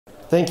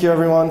Thank you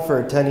everyone for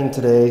attending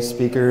today,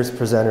 speakers,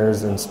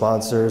 presenters, and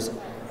sponsors.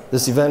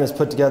 This event is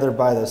put together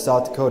by the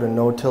South Dakota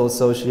No-Till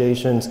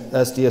Association's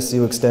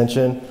SDSU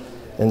Extension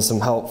and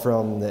some help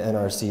from the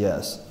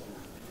NRCS.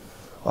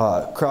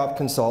 Crop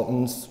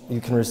consultants,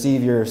 you can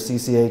receive your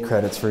CCA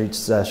credits for each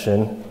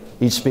session.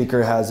 Each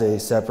speaker has a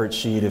separate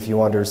sheet. If you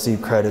want to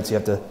receive credits, you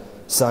have to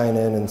sign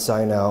in and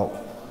sign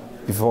out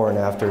before and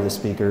after the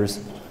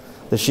speakers.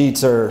 The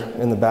sheets are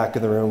in the back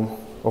of the room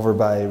over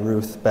by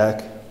Ruth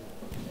Beck.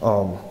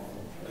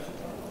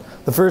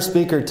 The first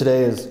speaker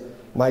today is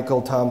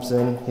Michael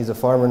Thompson. He's a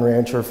farmer and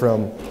rancher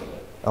from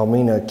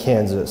Almena,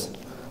 Kansas.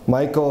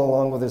 Michael,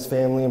 along with his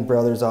family and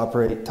brothers,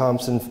 operate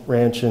Thompson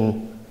Ranch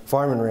and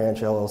Farm and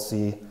Ranch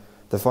LLC.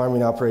 The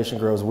farming operation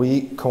grows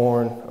wheat,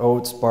 corn,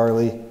 oats,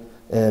 barley,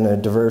 and a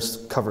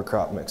diverse cover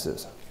crop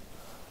mixes.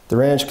 The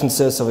ranch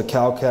consists of a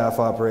cow-calf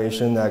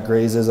operation that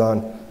grazes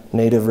on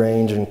native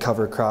range and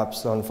cover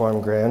crops on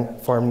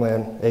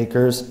farmland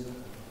acres.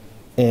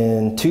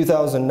 In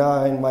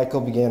 2009, Michael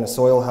began a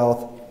soil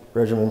health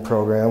regimen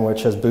program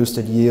which has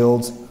boosted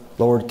yields,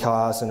 lowered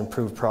costs, and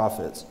improved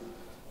profits.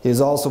 He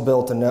has also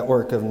built a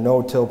network of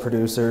no-till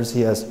producers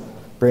he has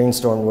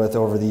brainstormed with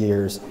over the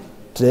years.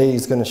 Today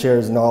he's going to share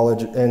his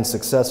knowledge and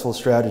successful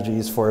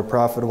strategies for a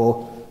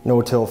profitable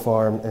no-till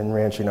farm and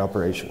ranching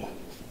operation.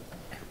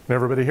 Can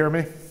everybody hear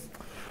me?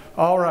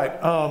 All right.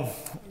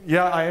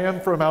 Yeah, I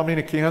am from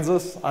Almena,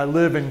 Kansas. I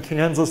live in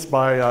Kansas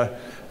by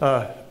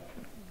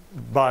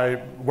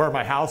where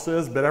my house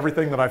is, but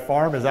everything that I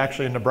farm is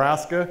actually in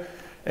Nebraska.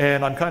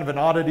 And I'm kind of an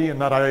oddity in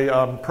that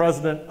I'm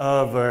president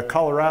of the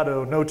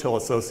Colorado No-Till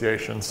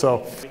Association.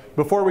 So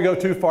before we go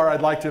too far,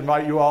 I'd like to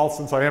invite you all,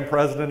 since I am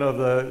president of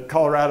the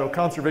Colorado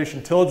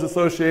Conservation Tillage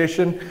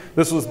Association.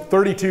 This was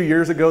 32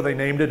 years ago they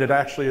named it. It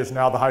actually is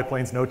now the High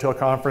Plains No-Till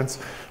Conference.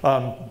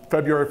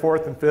 February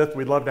 4th and 5th,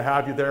 we'd love to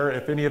have you there.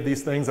 If any of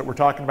these things that we're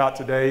talking about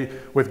today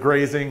with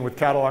grazing, with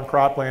cattle on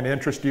cropland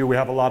interest you, we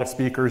have a lot of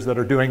speakers that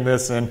are doing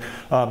this in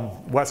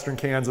western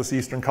Kansas,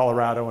 eastern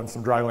Colorado, and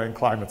some dryland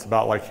climates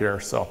about like here.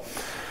 So.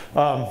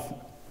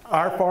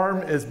 Our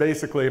farm is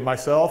basically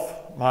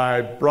myself,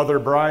 my brother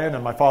Brian,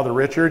 and my father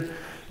Richard.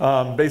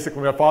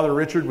 Basically, my father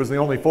Richard was the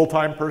only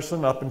full-time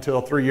person up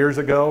until 3 years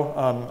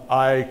ago.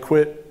 I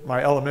quit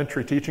my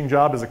elementary teaching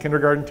job as a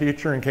kindergarten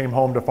teacher and came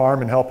home to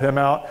farm and help him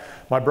out.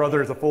 My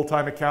brother is a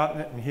full-time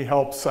accountant, and he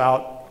helps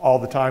out all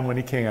the time when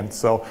he can.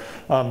 So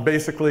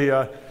basically,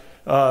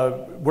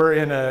 we're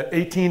in a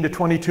 18 to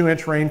 22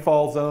 inch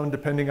rainfall zone,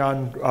 depending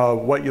on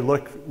what you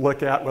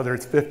look at, whether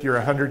it's 50 or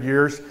 100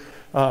 years.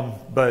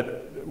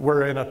 But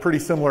we're in a pretty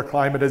similar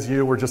climate as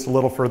you. We're just a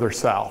little further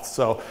south.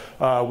 So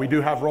we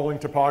do have rolling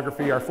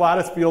topography. Our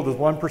flattest field is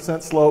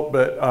 1% slope,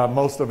 but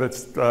most of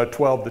it's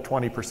 12 to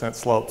 20%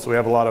 slope. So we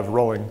have a lot of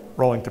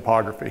rolling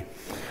topography.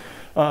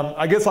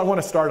 I guess I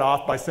want to start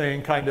off by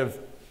saying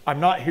I'm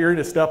not here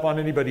to step on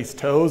anybody's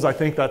toes. I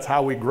think that's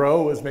how we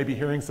grow, is maybe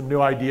hearing some new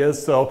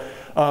ideas. So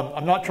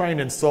I'm not trying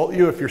to insult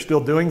you if you're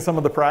still doing some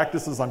of the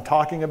practices I'm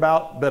talking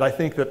about, but I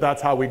think that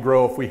that's how we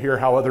grow, if we hear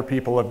how other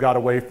people have got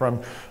away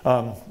from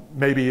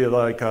maybe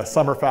like a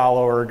summer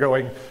fallow or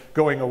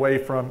going away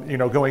from,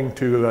 going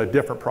to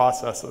different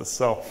processes.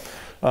 So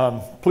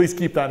please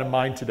keep that in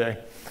mind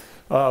today.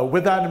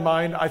 With that in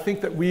mind, I think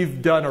that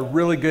we've done a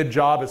really good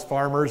job as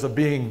farmers of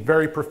being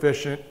very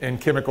proficient in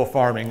chemical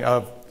farming,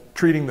 of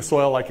treating the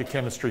soil like a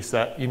chemistry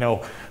set,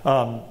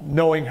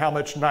 knowing how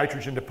much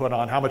nitrogen to put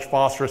on, how much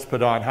phosphorus to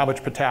put on, how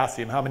much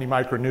potassium, how many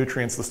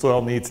micronutrients the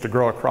soil needs to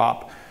grow a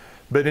crop.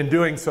 But in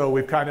doing so,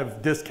 we've kind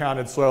of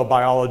discounted soil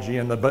biology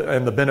and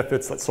the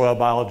benefits that soil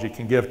biology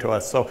can give to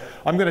us. So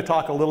I'm going to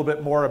talk a little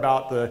bit more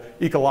about the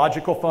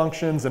ecological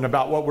functions and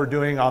about what we're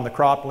doing on the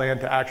cropland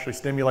to actually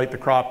stimulate the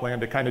cropland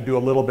to kind of do a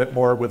little bit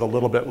more with a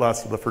little bit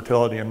less of the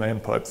fertility and the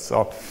inputs.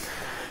 So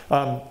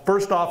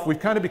first off, we've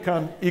kind of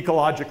become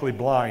ecologically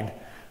blind.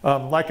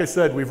 Like I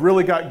said, we've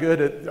really got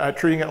good at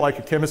treating it like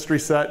a chemistry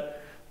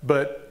set,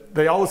 but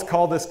they always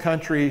call this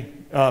country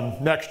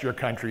next year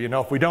country.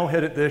 If we don't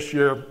hit it this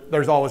year,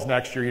 there's always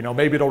next year.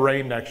 Maybe it'll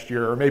rain next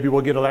year, or maybe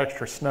we'll get an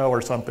extra snow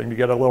or something to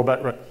get a little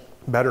bit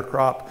better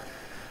crop.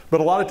 But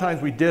a lot of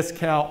times we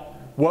discount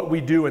what we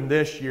do in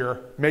this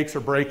year makes or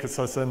breaks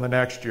us in the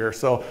next year.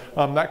 So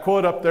that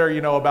quote up there,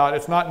 about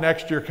it's not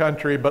next year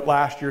country, but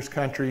last year's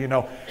country,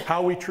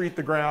 how we treat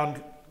the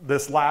ground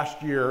this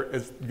last year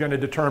is going to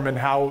determine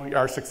how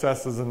our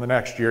success is in the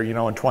next year, in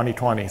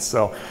 2020.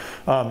 So,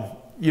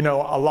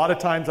 a lot of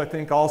times I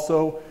think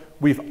also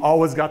we've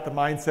always got the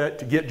mindset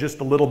to get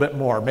just a little bit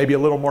more, maybe a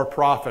little more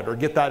profit, or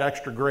get that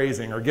extra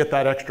grazing, or get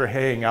that extra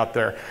haying out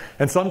there.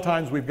 And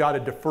sometimes we've got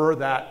to defer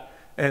that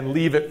and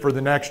leave it for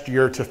the next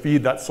year to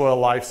feed that soil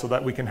life so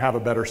that we can have a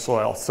better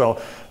soil. So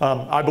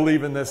I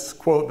believe in this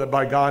quote that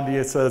by Gandhi,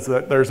 it says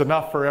that there's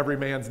enough for every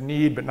man's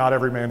need, but not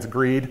every man's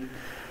greed.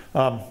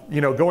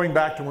 Going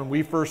back to when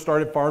we first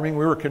started farming,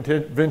 we were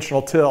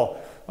conventional till.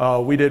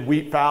 We did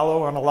wheat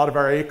fallow on a lot of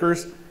our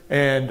acres,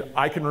 And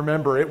I can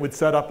remember it would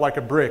set up like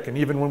a brick. And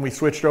even when we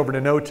switched over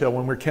to no-till,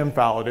 when we were chem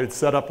fallowed, it'd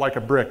set up like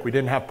a brick. We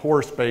didn't have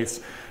pore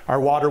space. Our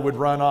water would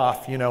run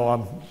off.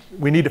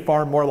 We need to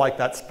farm more like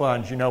that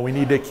sponge. We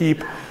need to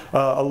keep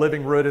a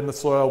living root in the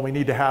soil. We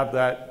need to have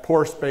that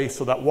pore space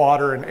so that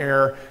water and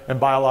air and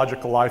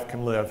biological life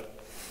can live.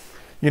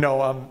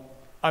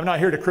 I'm not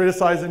here to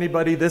criticize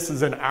anybody. This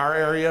is in our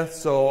area,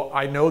 so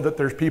I know that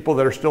there's people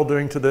that are still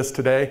doing to this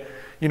today.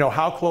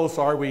 How close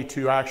are we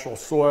to actual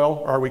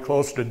soil? Are we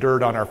close to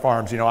dirt on our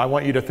farms? I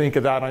want you to think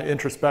of that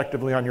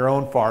introspectively on your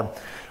own farm.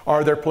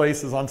 Are there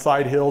places on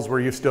side hills where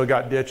you've still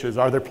got ditches?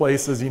 Are there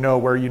places,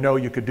 where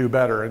you could do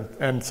better?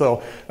 And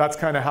so that's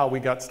kind of how we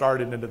got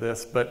started into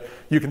this. But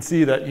you can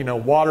see that,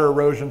 water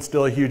erosion is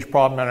still a huge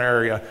problem in our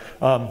area.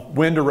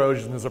 Wind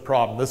erosion is a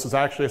problem. This was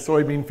actually a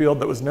soybean field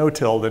that was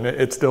no-tilled, and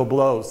it still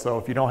blows. So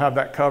if you don't have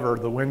that cover,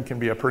 the wind can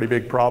be a pretty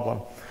big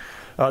problem.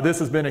 This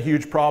has been a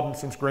huge problem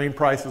since grain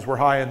prices were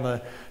high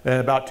in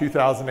about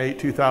 2008,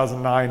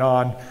 2009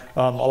 on.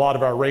 A lot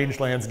of our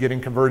rangelands getting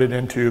converted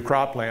into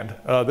cropland.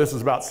 This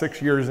is about 6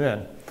 years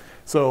in.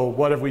 So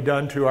what have we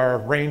done to our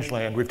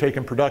rangeland? We've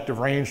taken productive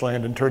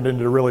rangeland and turned it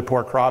into really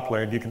poor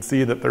cropland. You can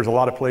see that there's a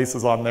lot of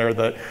places on there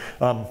that,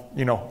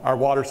 our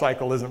water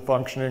cycle isn't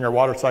functioning. Our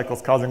water cycle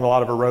is causing a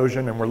lot of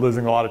erosion, and we're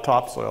losing a lot of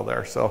topsoil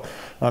there. So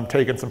I'm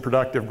taking some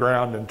productive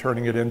ground and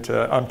turning it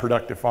into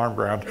unproductive farm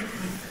ground.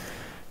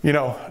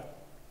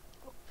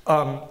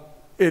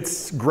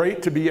 It's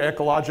great to be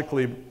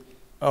ecologically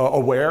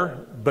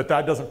aware, but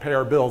that doesn't pay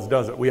our bills,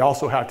 does it? We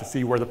also have to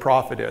see where the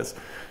profit is.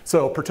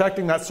 So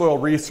protecting that soil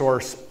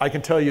resource, I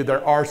can tell you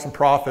there are some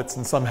profits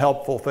and some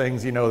helpful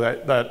things,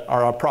 that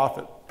are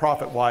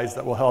profit-wise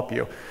that will help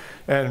you.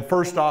 And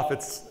first off,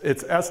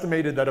 it's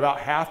estimated that about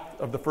half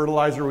of the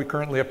fertilizer we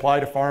currently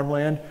apply to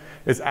farmland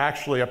is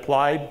actually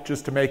applied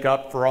just to make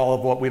up for all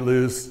of what we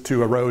lose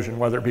to erosion,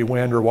 whether it be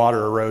wind or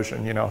water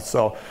erosion,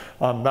 So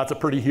that's a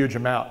pretty huge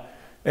amount.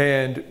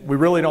 And we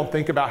really don't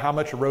think about how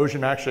much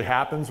erosion actually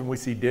happens when we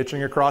see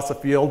ditching across a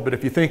field. But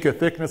if you think a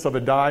thickness of a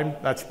dime,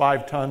 that's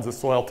 5 tons of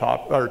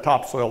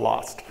topsoil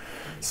lost.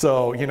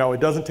 So, it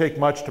doesn't take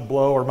much to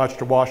blow or much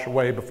to wash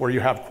away before you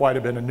have quite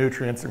a bit of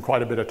nutrients and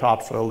quite a bit of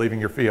topsoil leaving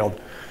your field.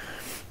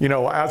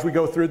 As we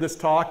go through this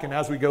talk and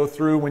as we go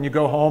through when you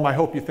go home, I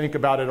hope you think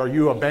about it. Are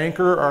you a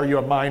banker or are you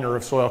a miner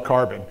of soil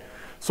carbon?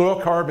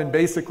 Soil carbon,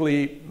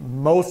 basically,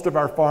 most of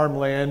our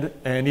farmland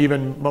and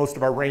even most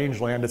of our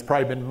rangeland has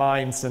probably been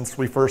mined since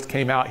we first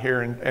came out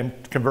here and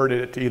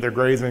converted it to either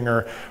grazing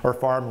or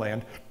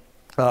farmland.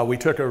 We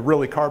took a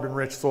really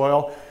carbon-rich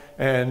soil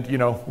and,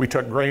 we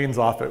took grains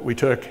off it. We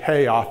took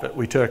hay off it.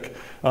 We took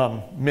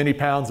many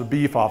pounds of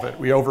beef off it.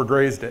 We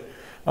overgrazed it.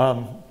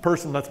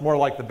 Person that's more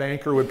like the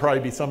banker would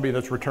probably be somebody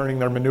that's returning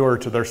their manure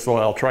to their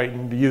soil,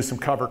 trying to use some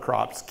cover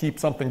crops, keep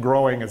something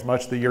growing as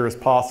much of the year as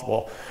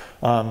possible.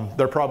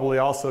 They're probably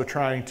also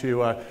trying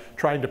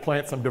to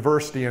plant some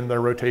diversity in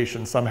their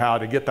rotation somehow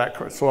to get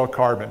that soil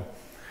carbon.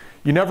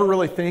 You never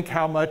really think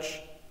how much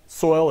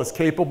soil is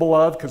capable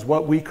of, because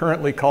what we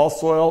currently call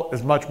soil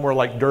is much more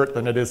like dirt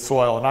than it is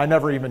soil. And I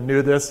never even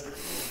knew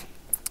this.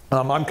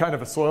 I'm kind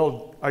of a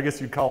soil, I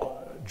guess you'd call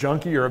it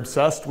junkie or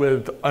obsessed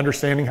with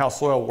understanding how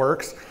soil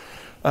works.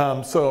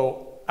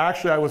 So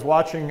actually I was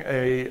watching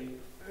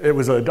it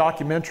was a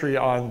documentary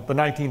on the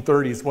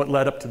 1930s, what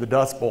led up to the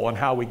Dust Bowl and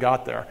how we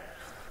got there.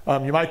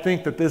 You might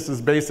think that this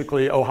is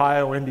basically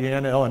Ohio,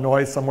 Indiana,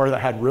 Illinois, somewhere that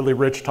had really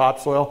rich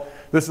topsoil.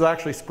 This is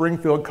actually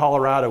Springfield,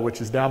 Colorado,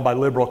 which is down by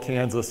Liberal,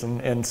 Kansas,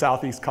 and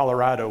southeast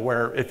Colorado,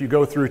 where if you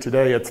go through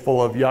today, it's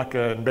full of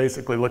yucca and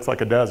basically looks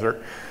like a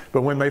desert.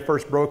 But when they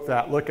first broke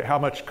that, look at how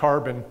much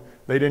carbon.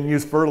 They didn't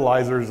use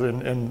fertilizers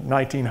in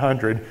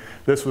 1900.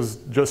 This was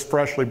just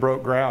freshly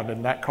broke ground,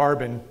 and that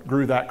carbon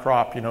grew that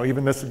crop.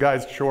 Even this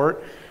guy's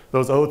short.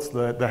 Those oats,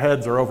 the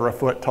heads are over a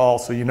foot tall,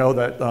 so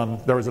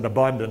that there was an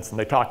abundance, and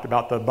they talked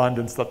about the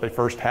abundance that they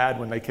first had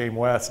when they came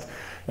west.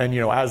 And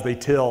as they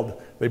tilled,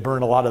 they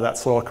burned a lot of that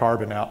soil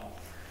carbon out.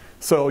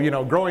 So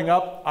growing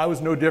up, I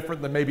was no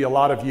different than maybe a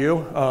lot of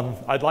you.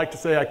 I'd like to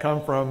say I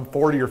come from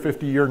 40 or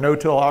 50 year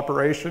no-till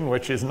operation,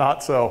 which is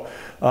not so.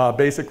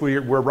 Basically,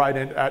 we're right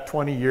at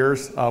 20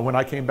 years. When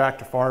I came back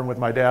to farm with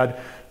my dad,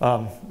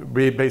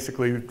 we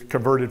basically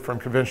converted from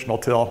conventional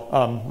till.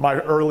 My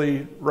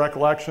early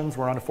recollections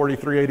were on a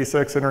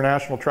 4386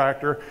 International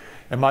tractor,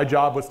 and my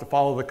job was to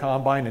follow the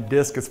combine and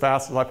disc as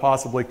fast as I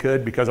possibly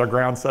could because our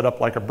ground set up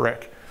like a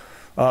brick.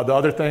 The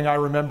other thing I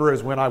remember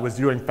is when I was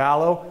doing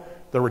fallow,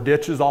 there were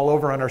ditches all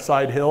over on our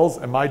side hills,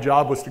 and my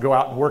job was to go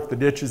out and work the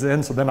ditches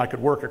in so then I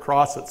could work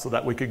across it so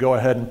that we could go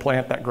ahead and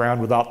plant that ground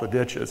without the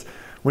ditches.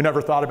 We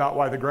never thought about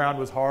why the ground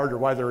was hard or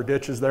why there were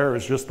ditches there. It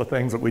was just the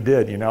things that we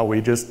did.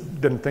 We just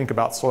didn't think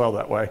about soil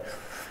that way.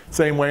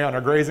 Same way on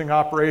our grazing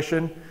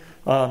operation.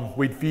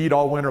 We'd feed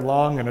all winter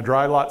long in a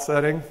dry lot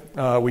setting.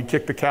 We'd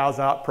kick the cows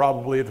out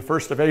probably the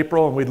 1st of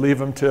April, and we'd leave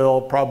them till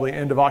probably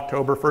end of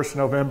October, 1st of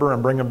November,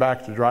 and bring them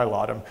back to dry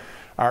lot them.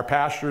 Our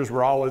pastures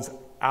were always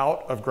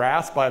out of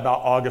grass by about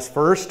August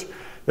 1st.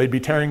 They'd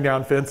be tearing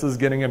down fences,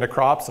 getting into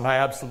crops, and I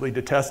absolutely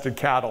detested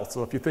cattle.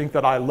 So if you think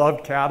that I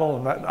loved cattle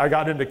and that I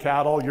got into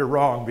cattle, you're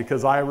wrong,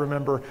 because I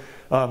remember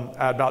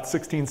at about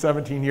 16,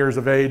 17 years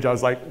of age, I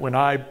was like, when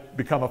I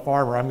become a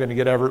farmer, I'm going to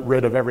get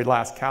rid of every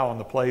last cow in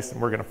the place,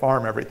 and we're going to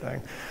farm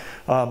everything.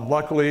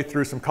 Luckily,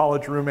 through some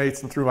college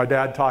roommates and through my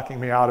dad talking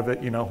me out of it,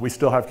 we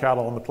still have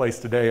cattle in the place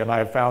today, and I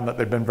have found that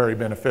they've been very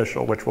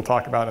beneficial, which we'll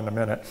talk about in a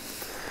minute.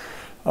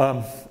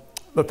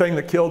 The thing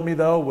that killed me,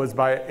 though, was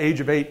by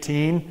age of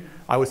 18,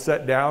 I was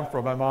set down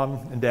for my mom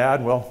and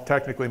dad. Well,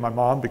 technically my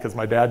mom, because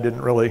my dad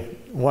didn't really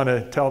want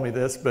to tell me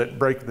this, but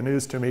break the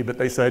news to me. But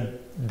they said,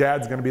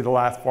 Dad's going to be the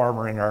last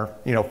farmer in our,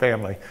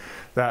 family.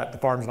 That the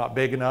farm's not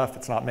big enough.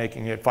 It's not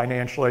making it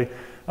financially.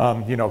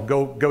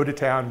 Go to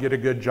town, get a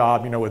good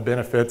job, with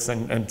benefits,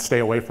 and stay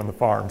away from the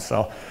farm.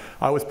 So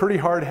I was pretty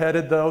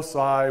hard-headed, though.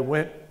 So I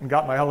went and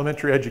got my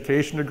elementary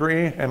education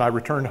degree, and I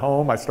returned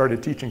home. I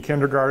started teaching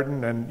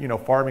kindergarten and,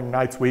 farming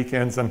nights,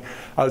 weekends, and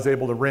I was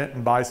able to rent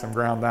and buy some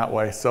ground that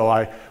way. So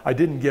I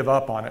didn't give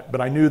up on it, but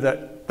I knew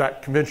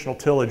that conventional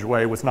tillage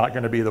way was not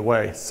going to be the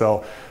way.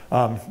 So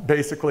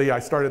basically, I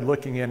started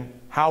looking in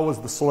how was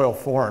the soil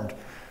formed.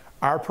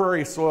 Our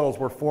prairie soils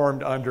were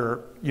formed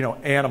under,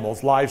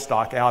 animals,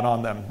 livestock out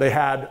on them. They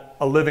had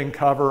a living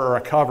cover or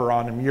a cover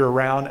on them year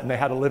round, and they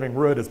had a living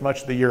root as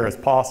much of the year as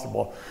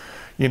possible.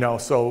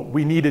 So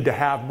we needed to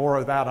have more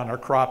of that on our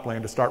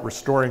cropland to start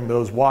restoring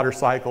those water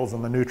cycles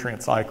and the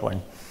nutrient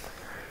cycling.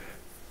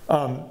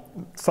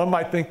 Some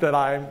might think that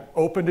I'm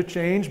open to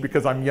change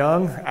because I'm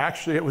young.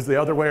 Actually, it was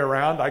the other way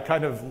around. I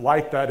kind of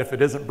like that if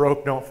it isn't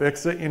broke, don't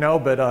fix it,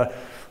 but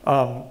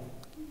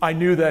I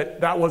knew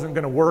that wasn't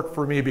going to work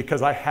for me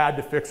because I had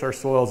to fix our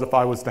soils if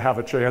I was to have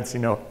a chance,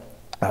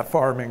 at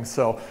farming.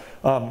 So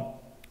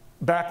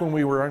back when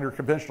we were under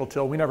conventional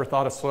till, we never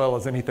thought of soil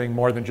as anything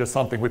more than just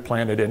something we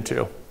planted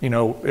into.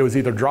 It was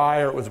either dry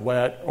or it was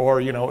wet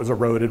or, it was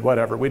eroded,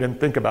 whatever. We didn't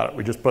think about it.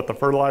 We just put the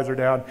fertilizer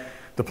down,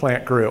 the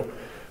plant grew.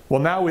 Well,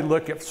 now we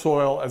look at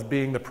soil as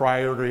being the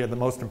priority and the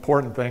most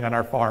important thing on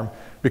our farm,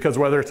 because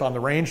whether it's on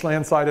the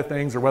rangeland side of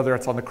things or whether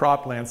it's on the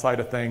cropland side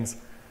of things,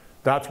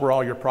 that's where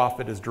all your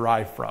profit is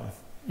derived from.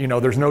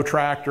 There's no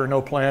tractor,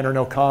 no planter,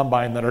 no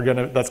combine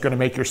that's going to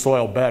make your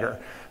soil better.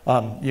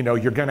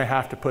 You're going to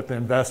have to put the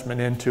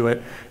investment into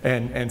it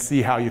and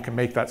see how you can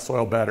make that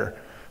soil better.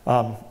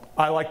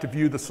 I like to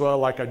view the soil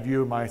like I'd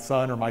view my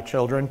son or my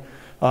children.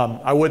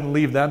 I wouldn't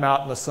leave them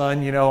out in the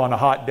sun, on a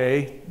hot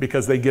day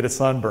because they get a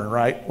sunburn,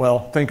 right?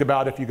 Well, think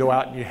about if you go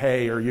out and you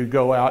hay or you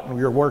go out and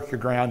you work your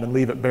ground and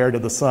leave it bare to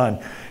the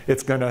sun.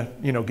 It's going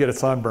to, get a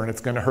sunburn.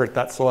 It's going to hurt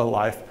that soil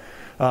life.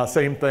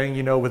 Same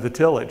thing, with the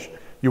tillage.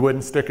 You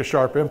wouldn't stick a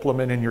sharp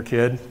implement in your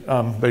kid.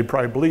 They'd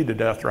probably bleed to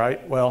death,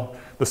 right? Well,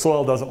 the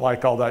soil doesn't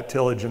like all that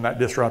tillage and that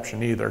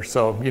disruption either.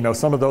 So,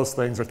 some of those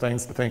things are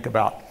things to think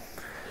about.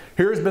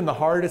 Here's been the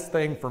hardest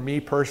thing for me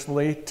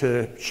personally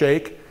to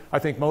shake. I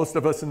think most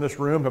of us in this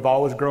room have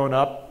always grown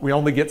up. We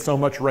only get so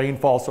much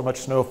rainfall, so much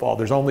snowfall.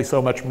 There's only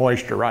so much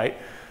moisture, right?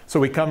 So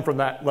we come from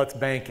that, let's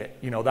bank it.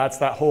 That's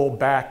that whole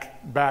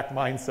back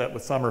mindset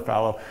with summer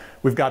fallow.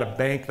 We've got to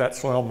bank that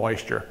soil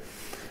moisture.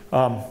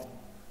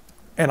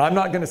 And I'm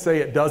not going to say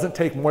it doesn't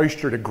take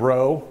moisture to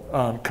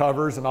grow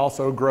covers and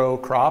also grow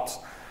crops,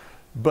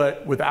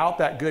 but without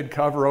that good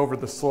cover over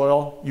the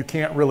soil, you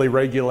can't really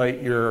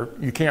regulate your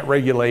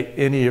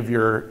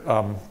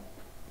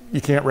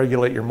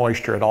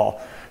moisture at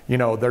all.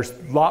 There's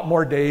a lot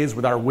more days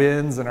with our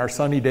winds and our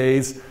sunny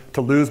days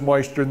to lose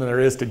moisture than there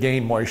is to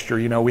gain moisture.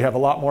 We have a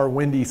lot more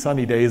windy,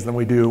 sunny days than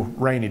we do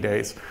rainy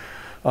days.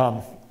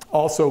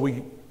 Also,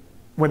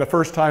 when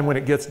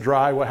it gets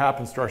dry, what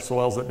happens to our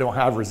soils that don't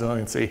have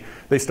resiliency?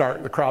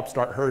 The crops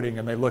start hurting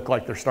and they look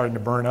like they're starting to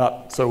burn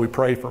up. So we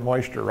pray for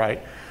moisture,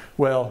 right?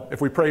 Well, if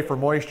we pray for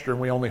moisture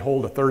and we only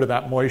hold a third of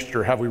that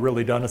moisture, have we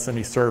really done us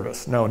any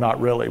service? No, not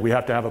really. We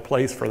have to have a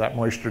place for that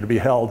moisture to be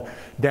held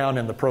down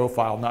in the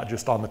profile, not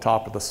just on the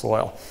top of the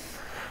soil.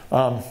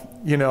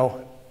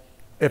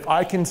 If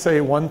I can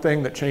say one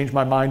thing that changed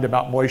my mind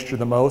about moisture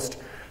the most,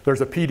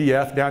 there's a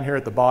PDF down here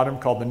at the bottom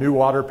called the New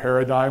Water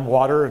Paradigm,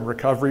 Water and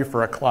Recovery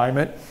for a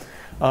Climate.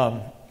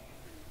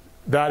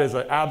 That is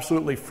an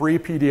absolutely free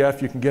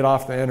PDF you can get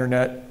off the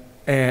internet,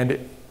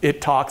 and it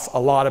talks a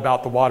lot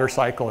about the water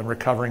cycle and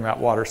recovering that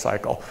water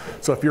cycle.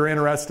 So if you're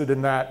interested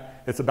in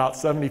that, it's about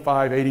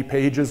 75, 80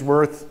 pages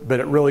worth, but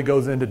it really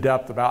goes into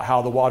depth about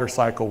how the water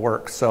cycle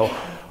works. So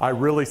I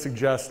really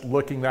suggest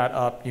looking that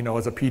up,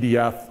 as a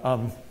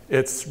PDF.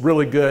 It's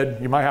really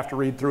good. You might have to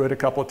read through it a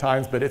couple of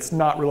times, but it's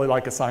not really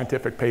like a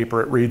scientific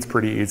paper. It reads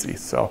pretty easy.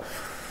 So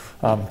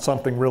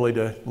something really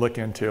to look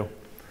into.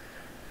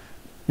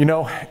 In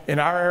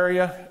our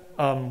area,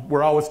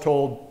 we're always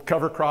told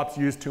cover crops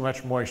use too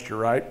much moisture,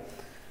 right?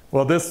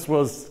 Well, this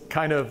was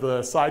kind of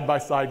the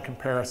side-by-side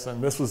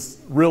comparison. This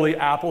was really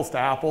apples to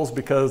apples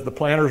because the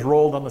planters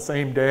rolled on the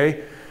same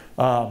day.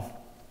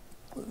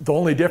 The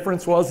only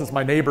difference was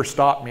my neighbor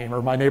stopped me,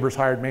 or my neighbor's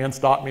hired man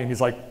stopped me, and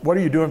he's like, what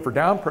are you doing for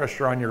down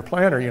pressure on your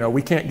planter?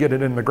 We can't get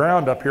it in the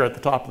ground up here at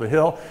the top of the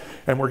hill,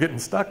 and we're getting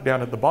stuck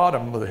down at the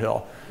bottom of the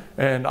hill.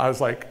 And I was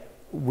like,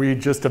 we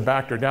just have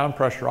backed our down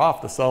pressure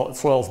off, the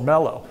soil's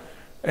mellow.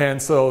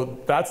 And so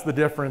that's the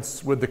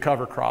difference with the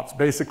cover crops.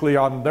 Basically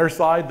on their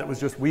side that was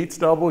just wheat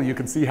stubble, you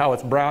can see how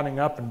it's browning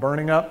up and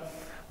burning up.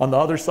 On the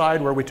other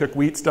side where we took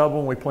wheat stubble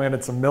and we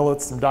planted some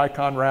millets, some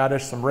daikon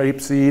radish, some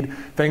rapeseed,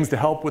 things to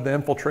help with the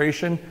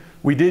infiltration,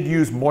 we did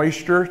use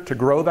moisture to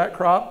grow that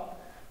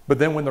crop. But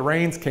then when the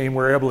rains came,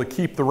 we were able to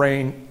keep the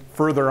rain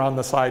further on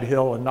the side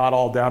hill and not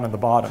all down in the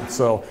bottom.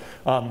 So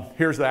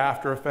here's the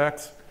after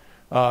effects.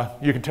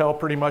 You can tell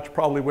pretty much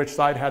probably which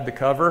side had the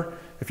cover.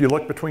 If you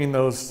look between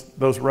those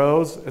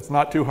rows, it's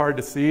not too hard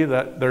to see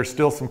that there's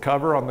still some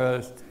cover on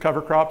the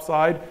cover crop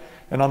side.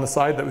 And on the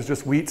side that was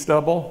just wheat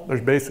stubble,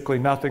 there's basically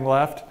nothing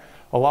left.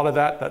 A lot of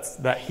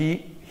that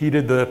heat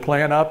heated the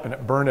plant up and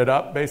it burned it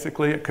up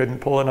basically. It couldn't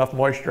pull enough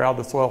moisture out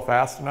of the soil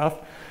fast enough.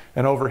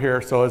 And over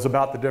here, so it's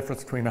about the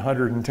difference between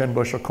 110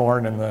 bushel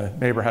corn and the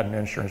neighbor had an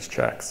insurance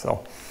check.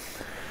 So,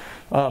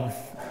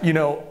 you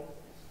know,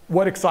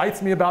 what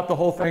excites me about the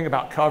whole thing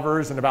about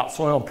covers and about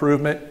soil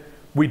improvement,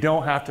 we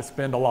don't have to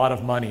spend a lot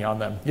of money on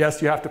them.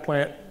 Yes, you have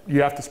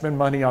to spend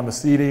money on the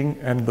seeding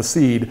and the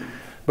seed,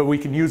 but we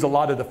can use a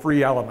lot of the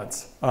free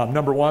elements.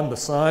 Number one, the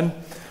sun.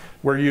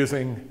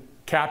 We're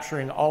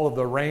capturing all of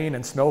the rain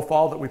and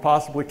snowfall that we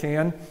possibly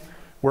can.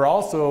 We're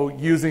also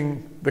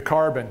using the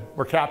carbon.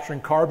 We're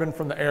capturing carbon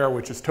from the air,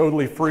 which is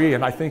totally free,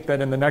 and I think that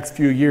in the next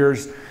few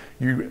years,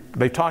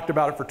 they talked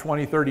about it for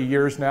 20, 30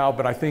 years now,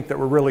 but I think that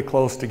we're really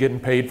close to getting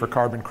paid for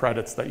carbon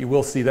credits, that you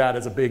will see that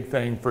as a big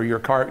thing for your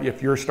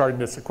if you're starting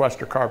to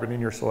sequester carbon in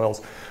your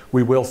soils,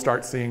 we will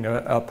start seeing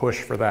a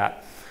push for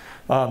that.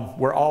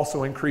 We're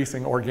also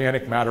increasing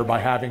organic matter by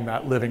having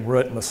that living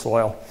root in the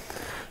soil.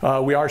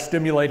 We are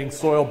stimulating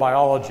soil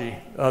biology.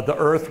 The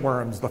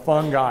earthworms, the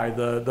fungi,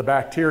 the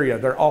bacteria,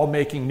 they're all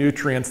making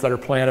nutrients that are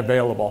plant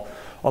available.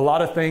 A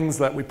lot of things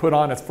that we put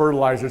on as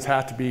fertilizers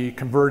have to be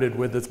converted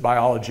with this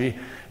biology.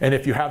 And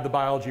if you have the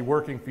biology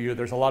working for you,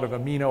 there's a lot of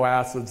amino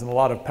acids and a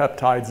lot of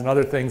peptides and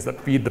other things that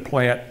feed the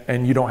plant,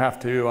 and you don't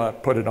have to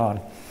put it on.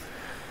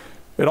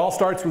 It all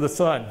starts with the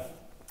sun.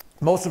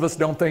 Most of us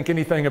don't think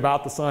anything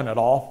about the sun at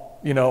all.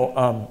 You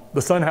know,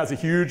 the sun has a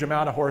huge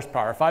amount of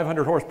horsepower.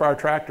 500 horsepower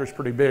tractor is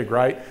pretty big,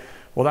 right?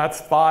 Well,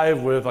 that's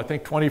 5 with, I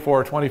think,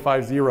 24 or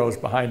 25 zeros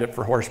behind it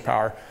for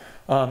horsepower.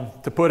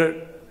 To put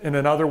it in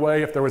another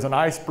way, if there was an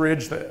ice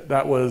bridge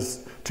that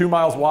was 2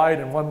 miles wide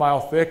and 1 mile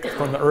thick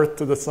from the earth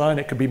to the sun,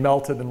 it could be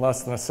melted in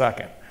less than a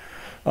second.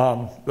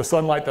 The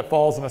sunlight that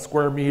falls in a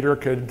square meter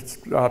could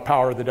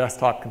power the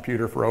desktop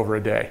computer for over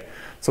a day.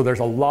 So there's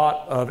a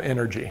lot of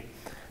energy.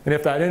 And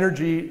if that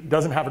energy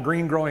doesn't have a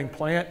green growing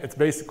plant, it's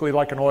basically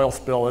like an oil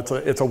spill.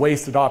 It's a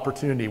wasted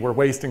opportunity. We're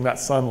wasting that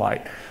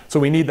sunlight. So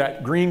we need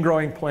that green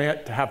growing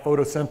plant to have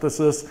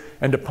photosynthesis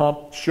and to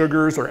pump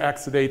sugars or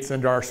exudates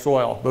into our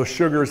soil. Those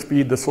sugars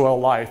feed the soil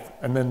life,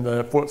 and then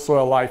the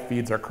soil life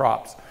feeds our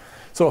crops.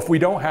 So if we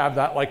don't have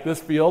that, like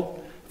this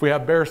field, if we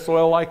have bare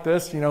soil like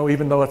this, you know,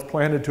 even though it's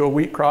planted to a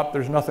wheat crop,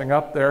 there's nothing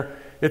up there.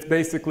 It's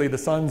basically the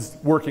sun's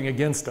working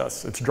against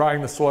us. It's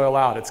drying the soil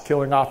out. It's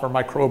killing off our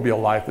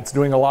microbial life. It's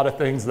doing a lot of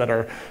things that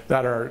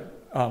are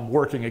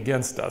working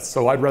against us.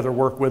 So I'd rather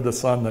work with the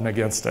sun than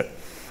against it.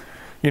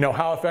 You know,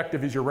 how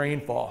effective is your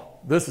rainfall?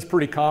 This is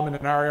pretty common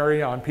in our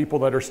area on people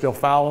that are still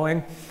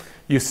fallowing.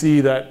 You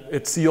see that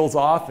it seals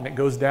off and it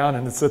goes down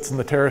and it sits in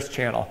the terrace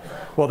channel.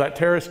 Well, that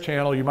terrace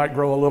channel, you might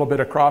grow a little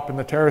bit of crop in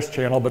the terrace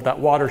channel, but that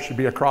water should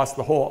be across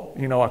the whole,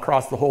 you know,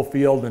 across the whole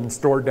field and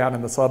stored down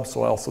in the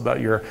subsoil so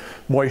that your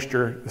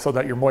moisture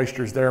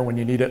is there when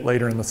you need it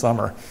later in the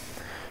summer.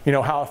 You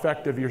know, how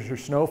effective is your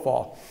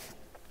snowfall?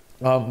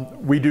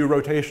 We do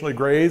rotationally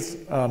graze.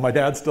 My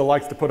dad still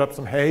likes to put up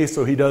some hay,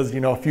 so he does, you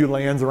know, a few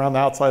lands around the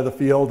outside of the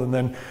field, and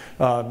then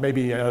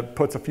maybe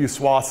puts a few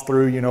swaths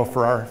through, you know,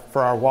 for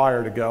our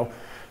wire to go.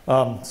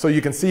 So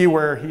you can see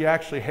where he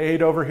actually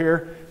hayed over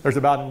here. There's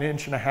about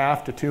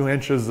 1.5 to 2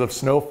 inches of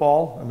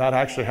snowfall, and that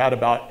actually had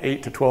about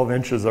 8 to 12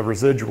 inches of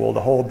residual to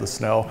hold the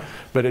snow,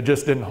 but it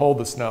just didn't hold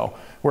the snow.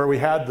 Where we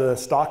had the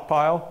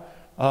stockpile,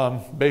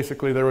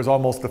 basically there was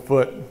almost a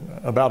foot,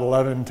 about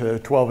 11 to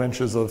 12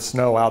 inches of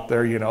snow out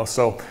there, you know,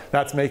 so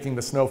that's making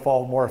the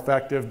snowfall more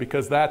effective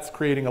because that's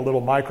creating a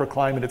little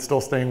microclimate. It's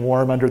still staying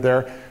warm under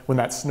there. When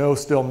that snow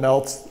still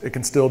melts, it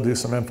can still do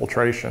some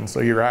infiltration,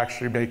 so you're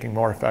actually making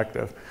more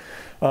effective.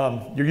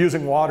 You're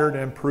using water to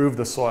improve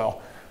the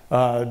soil.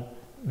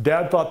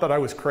 Dad thought that I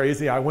was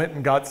crazy. I went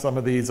and got some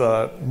of these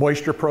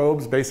moisture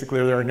probes.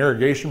 Basically, they're an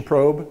irrigation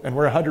probe, and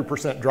we're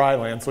 100% dry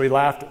land. So he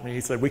laughed at me.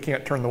 He said, "We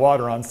can't turn the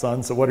water on,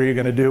 son, so what are you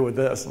going to do with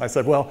this?" And I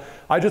said, "Well,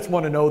 I just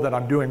want to know that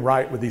I'm doing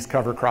right with these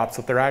cover crops,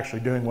 that they're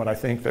actually doing what I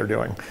think they're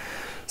doing."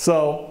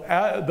 So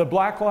the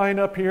black line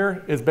up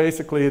here is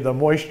basically the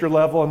moisture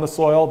level in the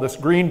soil. This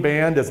green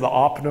band is the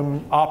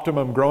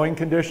optimum growing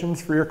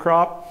conditions for your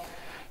crop.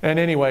 And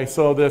anyway,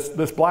 so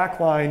this black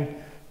line,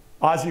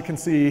 as you can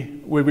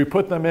see, when we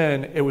put them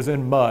in, it was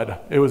in mud.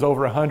 It was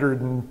over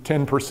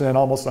 110%,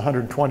 almost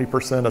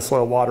 120% of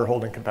soil water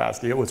holding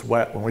capacity. It was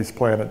wet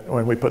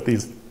when we put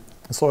these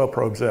soil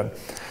probes in.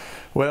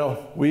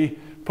 Well, we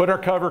put our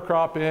cover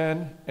crop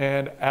in,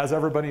 and as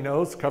everybody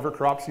knows, cover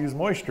crops use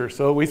moisture.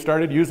 So we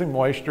started using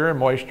moisture and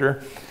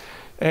moisture.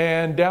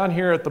 And down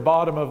here at the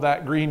bottom of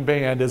that green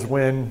band is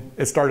when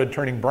it started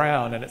turning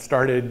brown and it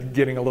started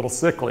getting a little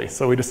sickly.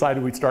 So we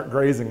decided we'd start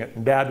grazing it.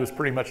 And Dad was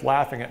pretty much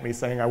laughing at me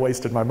saying I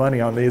wasted my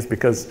money on these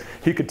because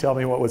he could tell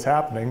me what was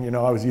happening. You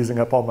know, I was using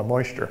up all my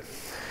moisture.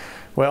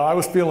 Well, I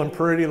was feeling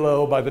pretty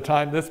low. By the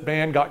time this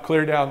band got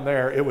clear down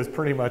there, it was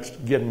pretty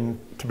much getting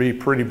to be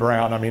pretty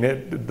brown. I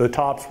mean, the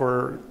tops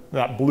were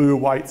that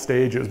blue-white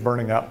stage, it was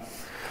burning up.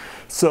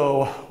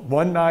 So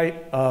one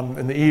night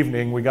in the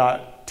evening, we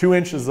got 2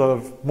 inches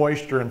of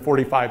moisture in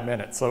 45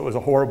 minutes. So it was a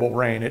horrible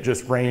rain. It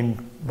just rained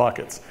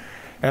buckets.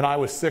 And I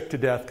was sick to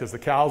death because the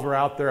cows were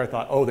out there. I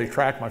thought, oh, they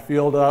tracked my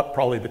field up.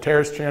 Probably the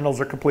terrace channels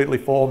are completely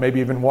full.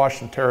 Maybe even washed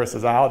some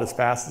terraces out as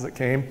fast as it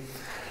came.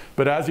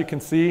 But as you can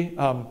see,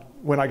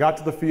 when I got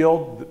to the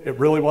field, it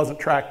really wasn't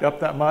tracked up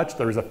that much.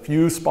 There was a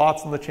few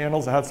spots in the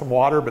channels that had some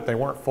water, but they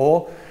weren't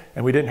full.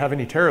 And we didn't have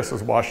any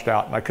terraces washed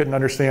out. And I couldn't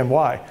understand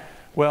why.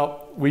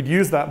 Well, we'd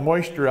use that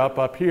moisture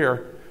up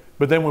here.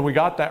 But then when we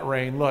got that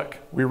rain, look,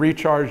 we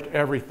recharged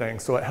everything.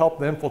 So it helped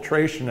the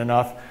infiltration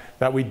enough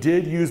that we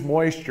did use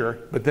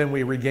moisture, but then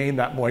we regained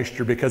that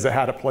moisture because it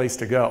had a place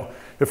to go.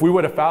 If we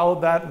would have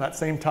followed that in that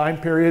same time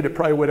period, it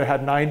probably would have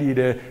had 80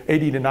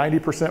 to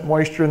 90%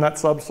 moisture in that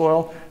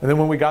subsoil. And then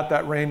when we got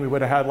that rain, we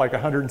would have had like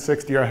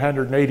 160 or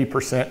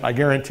 180%. I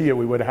guarantee you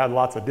we would have had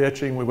lots of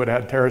ditching. We would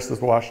have had terraces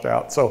washed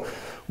out. So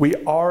we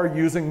are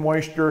using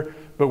moisture,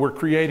 but we're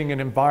creating an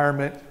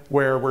environment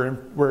where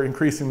we're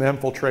increasing the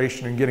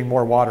infiltration and getting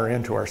more water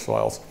into our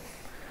soils.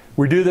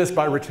 We do this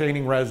by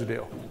retaining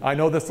residue. I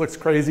know this looks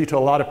crazy to a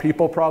lot of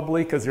people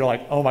probably because you're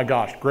like, oh my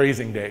gosh,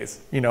 grazing days.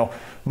 You know,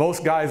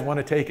 most guys want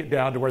to take it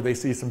down to where they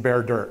see some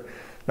bare dirt.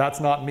 That's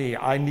not me.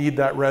 I need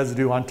that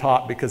residue on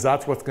top because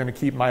that's what's going to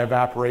keep my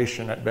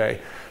evaporation at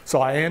bay.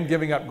 So I am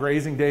giving up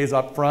grazing days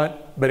up front,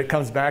 but it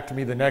comes back to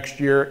me the next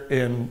year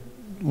in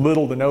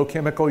little to no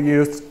chemical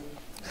use.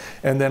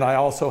 And then I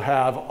also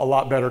have a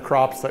lot better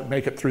crops that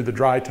make it through the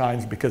dry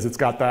times because it's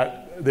got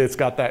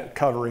that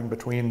covering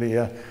between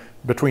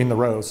the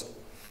rows.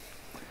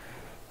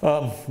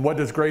 What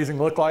does grazing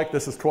look like?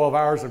 This is 12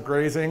 hours of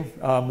grazing.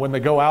 When they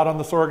go out on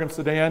the sorghum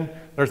sedan,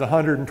 there's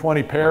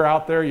 120 pair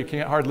out there. You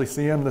can't hardly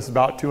see them. This is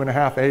about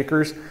 2.5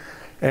 acres.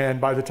 And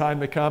by the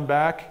time they come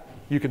back,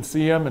 you can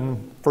see them.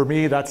 And for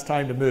me, that's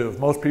time to move.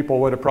 Most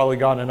people would have probably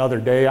gone another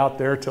day out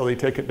there till they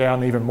take it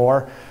down even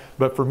more.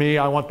 But for me,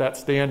 I want that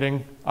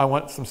standing. I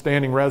want some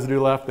standing residue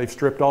left. They've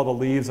stripped all the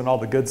leaves and all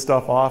the good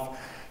stuff off,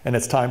 and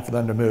it's time for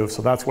them to move.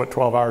 So that's what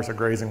 12 hours of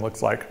grazing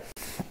looks like.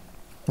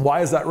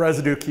 Why is that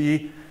residue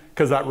key?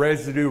 Because that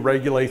residue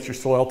regulates your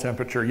soil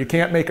temperature. You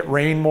can't make it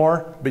rain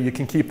more, but you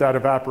can keep that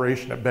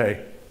evaporation at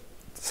bay.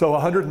 So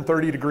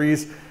 130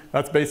 degrees,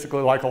 that's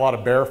basically like a lot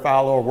of bare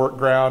fallow or work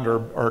ground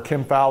or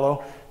chem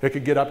fallow. It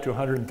could get up to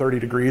 130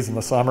 degrees in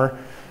the summer.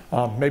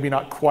 Maybe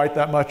not quite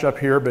that much up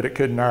here, but it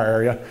could in our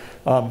area.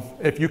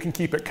 If you can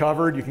keep it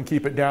covered, you can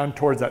keep it down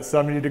towards that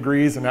 70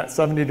 degrees, and at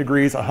 70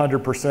 degrees,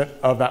 100%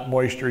 of that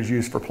moisture is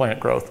used for plant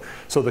growth.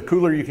 So the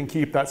cooler you can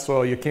keep that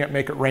soil, you can't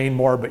make it rain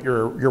more, but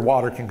your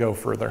water can go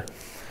further.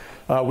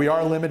 We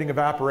are limiting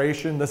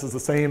evaporation. This is the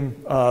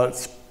same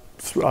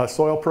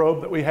soil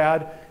probe that we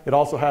had. It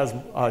also has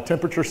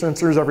temperature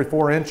sensors every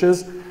 4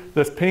 inches.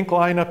 This pink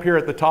line up here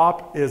at the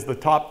top is the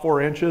top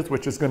 4 inches,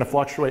 which is going to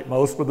fluctuate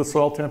most with the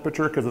soil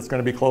temperature because it's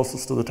going to be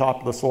closest to the top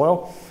of the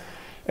soil.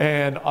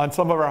 And on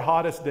some of our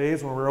hottest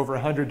days when we're over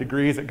 100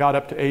 degrees, it got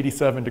up to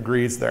 87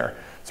 degrees there.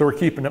 So we're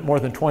keeping it more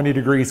than 20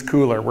 degrees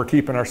cooler. We're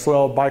keeping our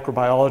soil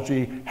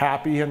microbiology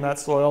happy in that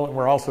soil, and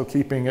we're also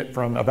keeping it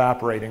from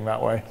evaporating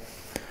that way.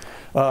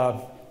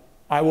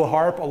 I will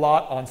harp a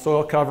lot on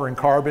soil cover and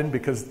carbon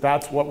because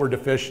that's what we're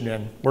deficient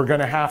in. We're going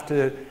to have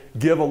to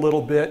give a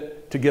little bit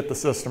to get the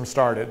system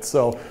started.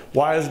 So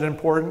why is it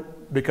important?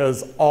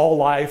 Because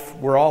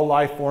we're all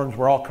life forms,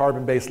 we're all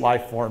carbon-based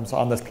life forms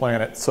on this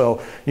planet.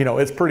 So, you know,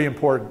 it's pretty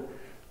important.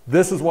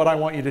 This is what I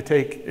want you to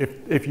take.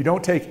 If you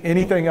don't take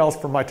anything else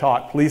from my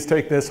talk, please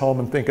take this home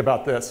and think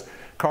about this.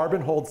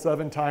 Carbon holds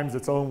 7 times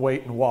its own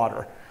weight in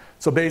water.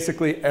 So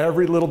basically,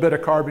 every little bit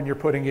of carbon you're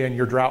putting in,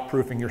 you're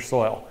drought-proofing your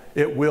soil.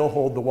 It will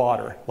hold the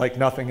water like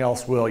nothing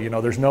else will. You know,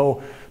 there's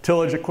no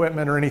tillage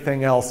equipment or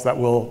anything else that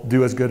will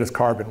do as good as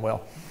carbon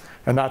will.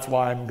 And that's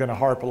why I'm going to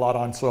harp a lot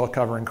on soil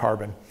cover and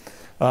carbon.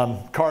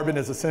 Carbon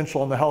is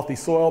essential in the healthy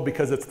soil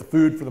because it's the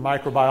food for the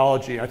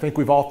microbiology. I think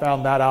we've all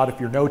found that out. If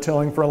you're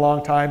no-tilling for a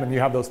long time and you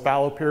have those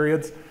fallow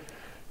periods,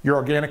 your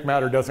organic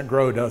matter doesn't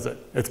grow, does it?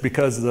 It's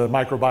because the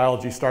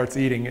microbiology starts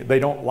eating. They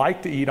don't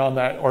like to eat on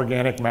that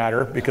organic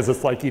matter because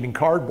it's like eating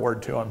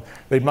cardboard to them.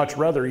 They'd much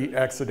rather eat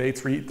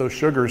exudates or eat those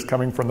sugars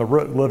coming from the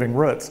living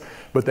roots.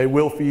 But they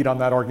will feed on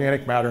that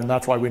organic matter, and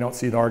that's why we don't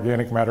see the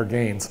organic matter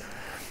gains.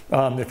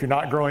 If you're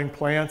not growing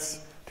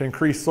plants to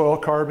increase soil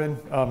carbon,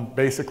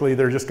 basically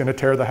they're just going to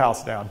tear the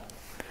house down.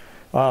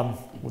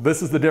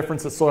 This is the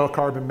difference that soil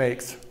carbon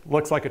makes.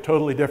 Looks like a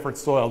totally different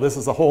soil. This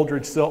is a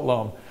Holdridge silt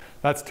loam.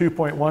 That's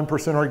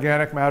 2.1%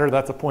 organic matter.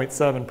 That's a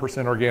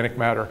 0.7% organic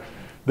matter.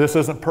 This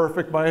isn't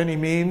perfect by any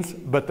means,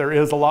 but there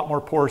is a lot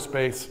more pore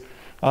space.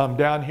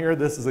 Down here,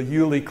 this is a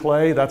Yulee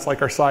clay. That's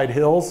like our side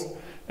hills.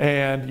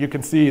 And you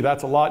can see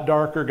that's a lot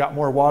darker, got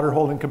more water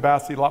holding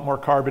capacity, a lot more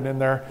carbon in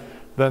there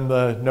than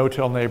the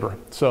no-till neighbor.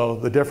 So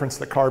the difference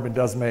that carbon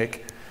does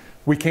make.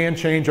 We can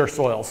change our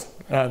soils.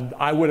 And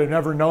I would have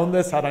never known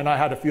this had I not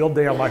had a field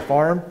day on my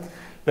farm.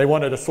 They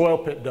wanted a soil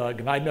pit dug,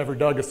 and I never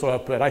dug a soil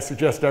pit. I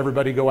suggest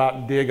everybody go out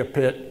and dig a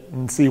pit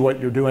and see what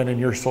you're doing in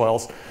your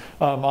soils.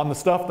 On the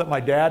stuff that my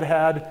dad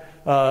had,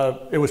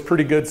 it was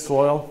pretty good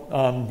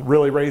soil,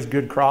 really raised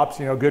good crops,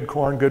 good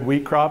corn, good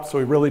wheat crops, so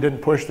we really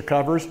didn't push the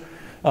covers.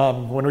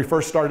 When we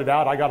first started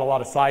out, I got a lot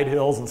of side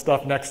hills and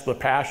stuff next to the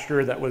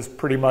pasture that was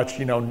pretty much,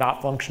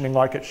 not functioning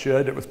like it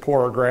should. It was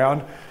poorer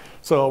ground.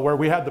 So where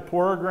we had the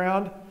poorer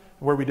ground,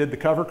 where we did the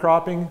cover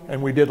cropping,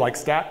 and we did like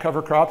stack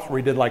cover crops, where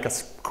we did like a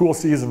cool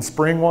season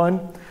spring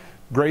one,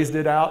 grazed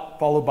it out,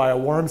 followed by a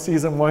warm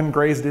season one,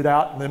 grazed it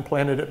out, and then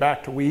planted it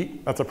back to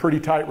wheat. That's a pretty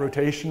tight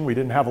rotation. We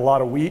didn't have a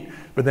lot of wheat,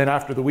 but then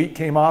after the wheat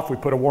came off, we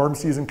put a warm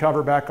season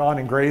cover back on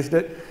and grazed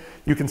it.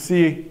 You can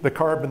see the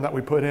carbon that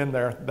we put in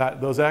there,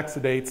 those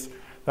exudates.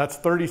 That's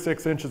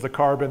 36 inches of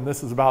carbon.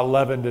 This is about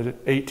 11 to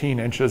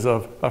 18 inches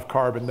of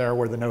carbon there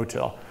where the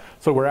no-till.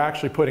 So we're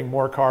actually putting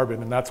more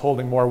carbon, and that's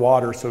holding more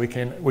water, so we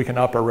can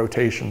up our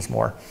rotations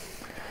more.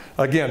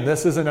 Again,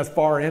 this isn't as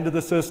far into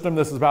the system.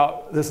 This is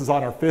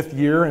on our 5th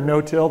year in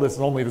no-till. This is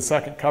only the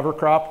 2nd cover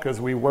crop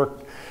because we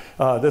worked.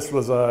 This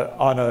was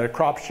on a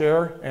crop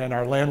share, and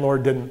our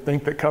landlord didn't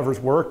think that covers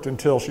worked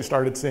until she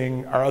started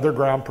seeing our other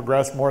ground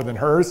progress more than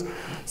hers.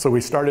 So we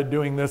started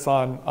doing this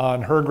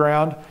on her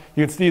ground.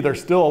 You can see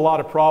there's still a lot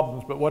of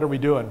problems, but what are we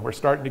doing? We're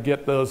starting to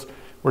get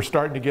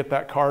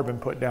that carbon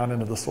put down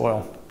into the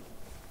soil.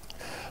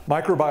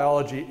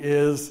 Microbiology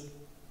is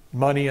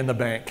money in the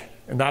bank,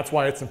 and that's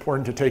why it's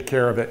important to take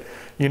care of it.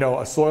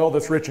 A soil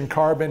that's rich in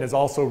carbon is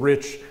also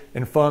rich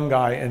in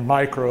fungi and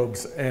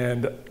microbes,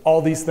 and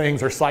all these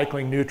things are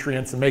cycling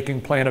nutrients and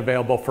making plant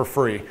available for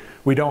free.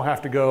 We don't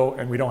have to go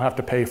and we don't have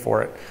to pay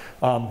for it.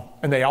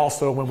 And they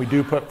also, when we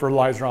do put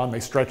fertilizer on, they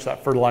stretch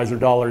that fertilizer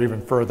dollar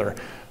even further.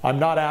 I'm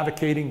not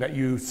advocating that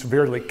you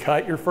severely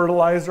cut your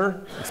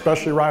fertilizer,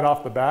 especially right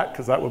off the bat,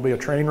 because that will be a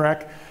train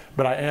wreck,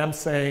 but I am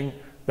saying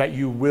that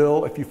you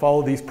will, if you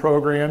follow these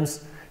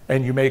programs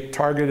and you make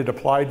targeted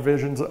applied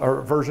versions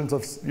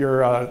of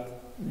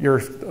your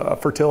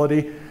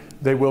fertility,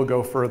 they will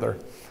go further.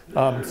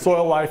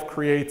 Soil life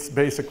creates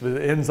basically the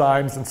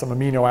enzymes and some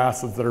amino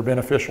acids that are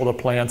beneficial to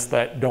plants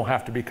that don't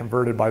have to be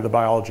converted by the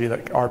biology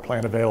that are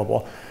plant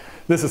available.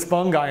 This is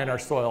fungi in our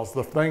soils.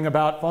 The thing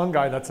about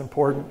fungi that's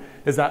important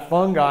is that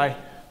fungi,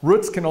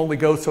 roots can only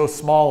go so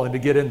small and to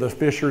get into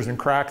fissures and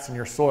cracks in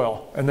your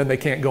soil, and then they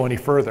can't go any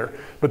further.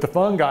 But the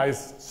fungi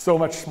is so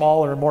much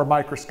smaller and more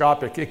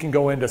microscopic, it can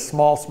go into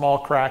small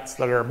cracks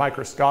that are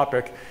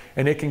microscopic,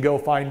 and it can go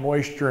find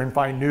moisture and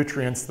find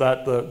nutrients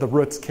that the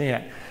roots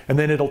can't. And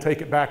then it'll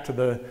take it back to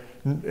the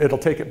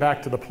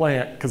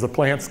plant, because the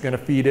plant's going to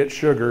feed it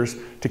sugars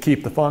to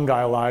keep the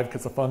fungi alive,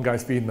 because the fungi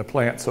is feeding the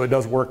plant. So it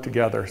does work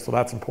together, so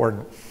that's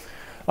important.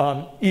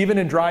 Even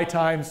in dry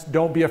times,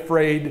 don't be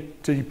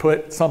afraid to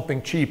put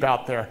something cheap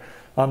out there.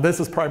 This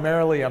is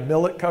primarily a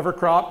millet cover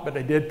crop, but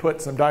I did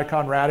put some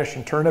daikon radish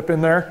and turnip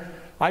in there.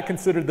 I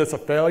considered this a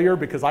failure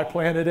because I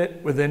planted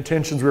it with the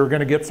intentions we were going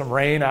to get some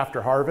rain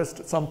after harvest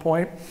at some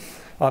point.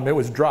 It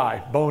was dry,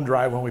 bone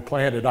dry when we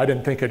planted. I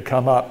didn't think it'd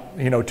come up.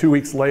 2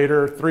 weeks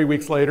later, 3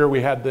 weeks later,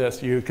 we had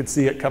this. You could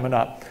see it coming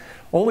up.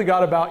 Only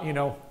got about,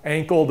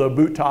 ankle to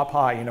boot top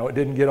high. It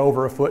didn't get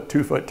over 1 foot,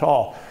 2 foot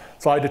tall.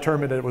 So I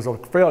determined it was a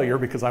failure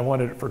because I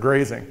wanted it for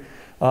grazing.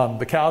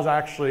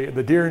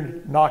 The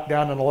deer knocked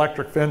down an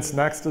electric fence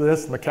next to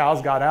this, and the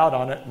cows got out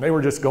on it, and they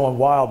were just going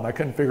wild, and I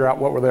couldn't figure out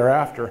what were they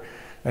after,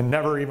 and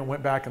never even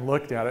went back and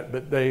looked at it.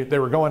 But they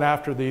were going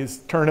after these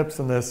turnips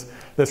and this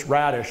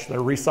radish. They're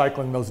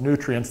recycling those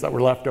nutrients that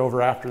were left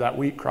over after that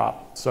wheat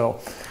crop. So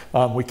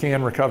we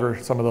can recover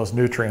some of those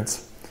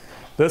nutrients.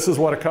 This is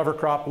what a cover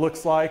crop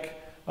looks like.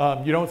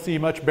 You don't see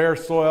much bare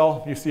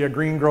soil. You see a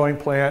green growing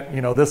plant.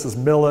 This is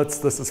millets,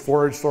 this is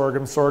forage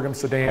sorghum, sorghum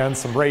sudan,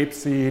 some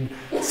rapeseed,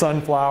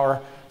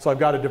 sunflower. So I've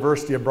got a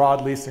diversity of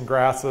broadleafs and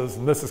grasses,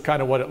 and this is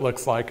kind of what it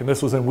looks like. And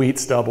this was in wheat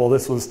stubble.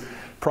 This was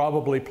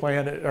probably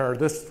filmed,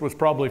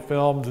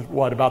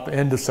 about the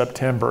end of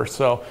September.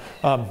 So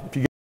if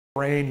you get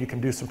rain, you can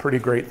do some pretty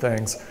great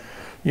things.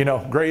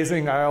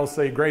 Grazing, I always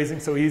say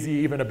grazing's so easy,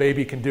 even a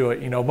baby can do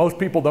it. Most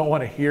people don't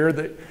want to hear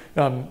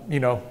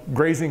that,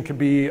 grazing can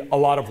be a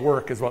lot of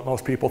work is what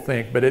most people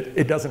think, but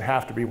it doesn't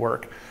have to be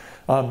work.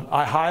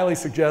 I highly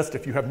suggest,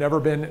 if you have never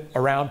been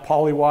around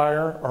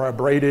polywire or a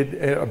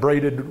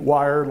braided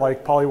wire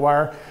like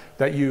polywire,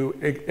 that you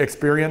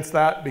experience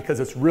that, because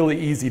it's really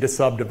easy to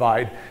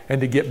subdivide and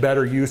to get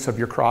better use of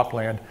your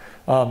cropland.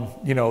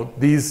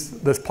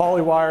 This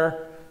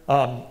polywire,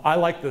 I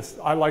like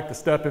the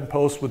step-in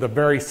post with the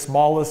very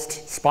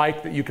smallest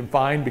spike that you can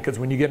find, because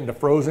when you get into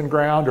frozen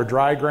ground or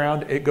dry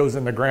ground, it goes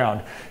in the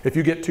ground. If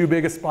you get too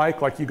big a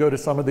spike, like you go to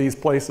some of these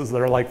places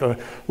that are like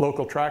the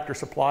local Tractor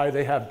Supply,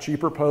 they have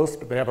cheaper posts,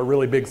 but they have a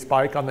really big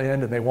spike on the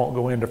end and they won't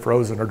go into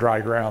frozen or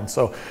dry ground.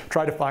 So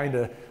try to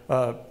find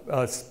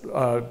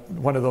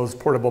one of those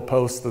portable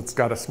posts that's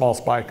got a small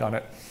spike on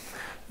it.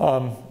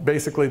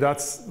 Basically,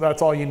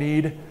 that's all you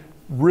need.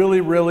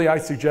 Really, I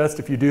suggest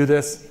if you do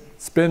this,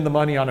 spend the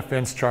money on a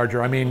fence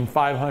charger. I mean,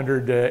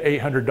 $500 to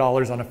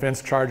 $800 on a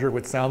fence charger,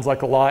 which sounds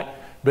like a lot,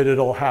 but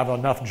it'll have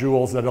enough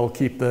joules that it'll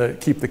keep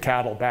the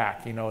cattle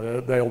back. You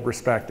know, they'll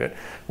respect it.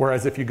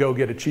 Whereas if you go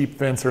get a cheap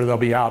fencer, they'll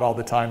be out all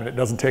the time, and it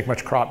doesn't take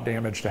much crop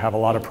damage to have a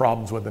lot of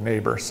problems with the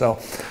neighbor. So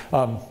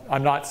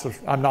I'm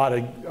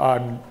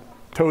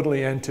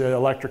totally into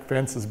electric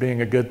fence as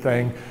being a good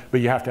thing, but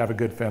you have to have a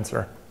good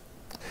fencer.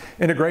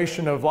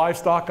 Integration of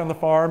livestock on the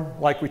farm,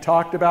 like we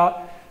talked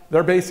about,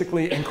 they're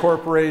basically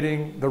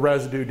incorporating the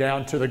residue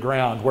down to the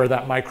ground where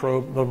the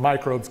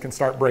microbes can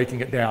start breaking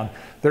it down.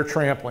 They're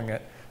trampling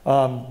it.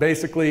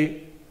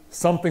 Basically,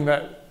 something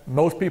that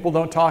most people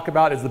don't talk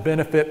about is the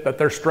benefit that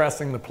they're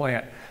stressing the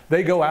plant.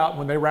 They go out,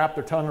 when they wrap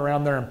their tongue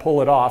around there and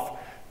pull it off,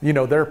 you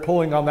know, they're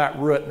pulling on that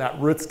root, and that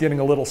root's getting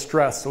a little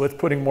stressed, so it's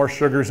putting more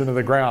sugars into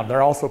the ground.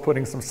 They're also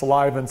putting some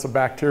saliva and some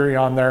bacteria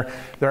on there.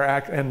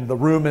 And the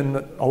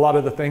rumen, a lot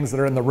of the things that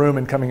are in the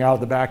rumen coming out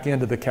of the back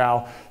end of the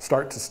cow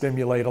start to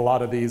stimulate a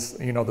lot of these,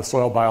 you know, the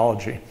soil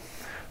biology.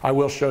 I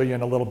will show you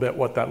in a little bit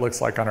what that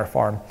looks like on our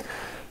farm.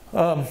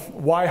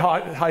 Why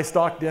high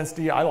stock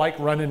density? I like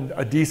running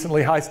a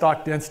decently high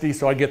stock density,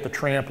 so I get the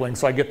trampling,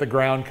 so I get the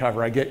ground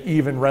cover, I get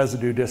even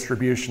residue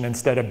distribution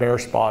instead of bare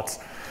spots.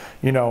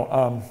 You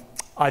know,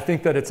 I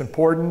think that it's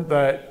important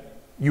that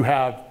you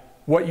have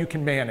what you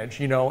can manage.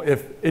 You know,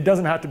 if it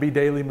doesn't have to be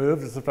daily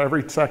moves, if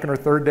every second or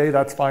third day,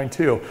 that's fine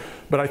too.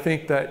 But I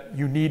think that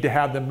you need to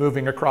have them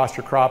moving across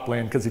your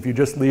cropland, because if you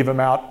just leave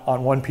them out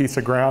on one piece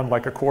of ground,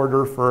 like a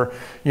quarter for,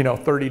 you know,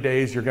 30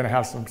 days, you're going to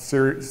have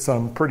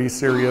some pretty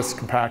serious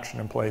compaction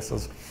in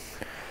places.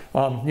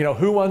 You know,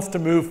 who wants to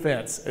move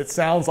fence? It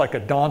sounds like a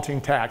daunting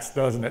task,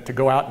 doesn't it, to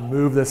go out and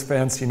move this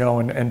fence, you know,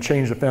 and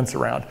change the fence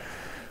around.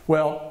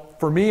 Well,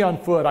 for me on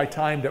foot, I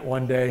timed it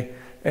one day,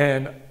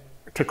 and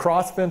to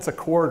cross fence a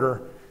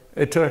quarter,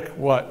 it took,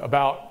 what,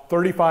 about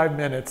 35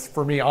 minutes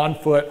for me on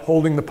foot,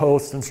 holding the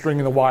post and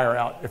stringing the wire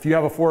out. If you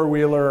have a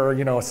four-wheeler or,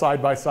 you know, a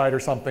side-by-side or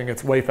something,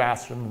 it's way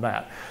faster than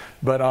that.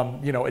 But,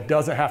 you know, it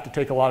doesn't have to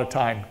take a lot of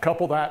time.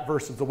 Couple that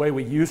versus the way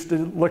we used to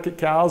look at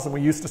cows, and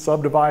we used to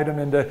subdivide them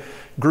into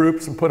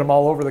groups and put them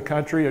all over the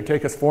country. It would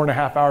take us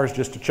 4.5 hours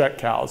just to check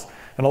cows.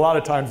 And a lot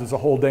of times it's a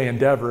whole day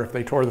endeavor if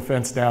they tore the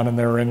fence down and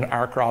they're in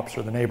our crops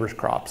or the neighbor's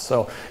crops.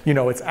 So, you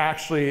know, it's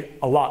actually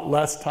a lot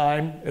less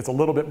time. It's a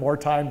little bit more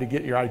time to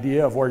get your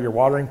idea of where your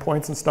watering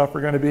points and stuff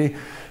are going to be,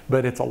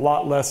 but it's a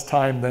lot less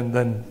time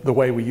than the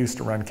way we used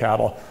to run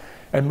cattle.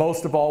 And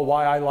most of all,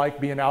 why I like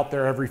being out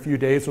there every few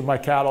days with my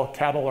cattle.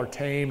 Cattle are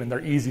tame and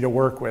they're easy to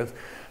work with.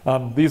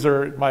 These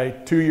are my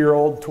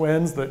 2-year-old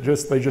twins that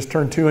they just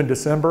turned 2 in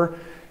December,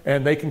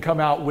 and they can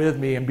come out with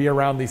me and be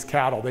around these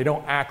cattle. They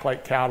don't act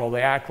like cattle.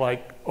 They act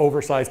like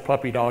oversized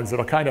puppy dogs.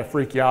 It'll kind of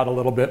freak you out a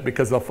little bit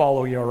because they'll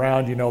follow you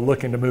around, you know,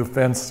 looking to move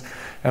fence.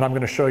 And I'm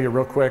going to show you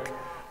real quick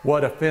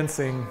what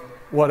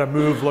a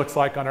move looks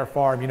like on our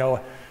farm. You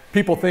know,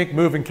 people think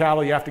moving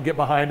cattle, you have to get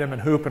behind them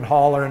and hoop and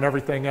holler and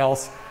everything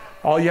else.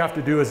 All you have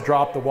to do is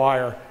drop the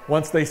wire.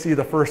 Once they see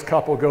the first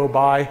couple go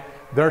by,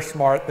 they're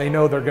smart. They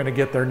know they're going to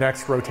get their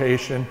next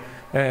rotation.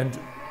 And,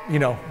 you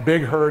know,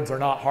 big herds are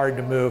not hard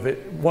to move.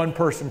 One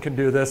person can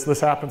do this.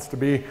 This happens to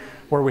be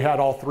where we had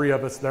all 3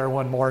 of us there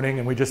one morning,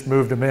 and we just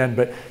moved them in.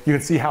 But you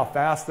can see how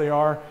fast they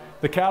are.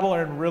 The cattle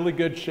are in really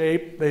good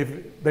shape.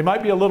 They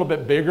might be a little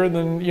bit bigger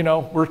than, you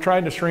know, we're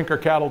trying to shrink our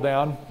cattle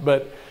down,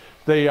 but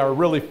they are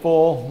really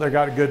full. They've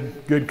got a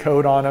good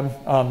coat on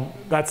them.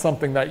 That's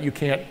something that you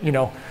can't, you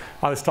know,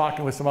 I was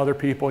talking with some other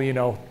people, you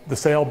know, the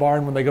sale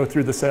barn, when they go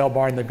through the sale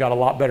barn, they've got a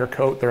lot better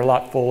coat. They're a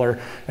lot fuller,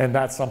 and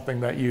that's something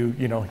that you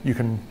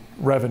can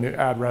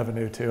add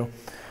revenue to.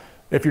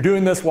 If you're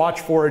doing this,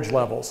 watch forage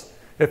levels.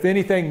 If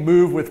anything,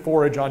 move with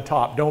forage on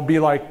top. Don't be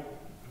like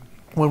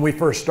when we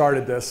first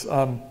started this.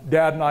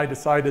 Dad and I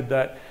decided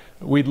that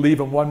we'd leave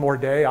them one more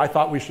day. I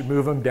thought we should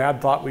move them.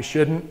 Dad thought we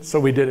shouldn't, so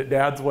we did it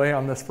Dad's way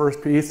on this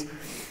first piece.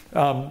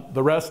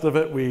 The rest of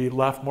it, we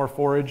left more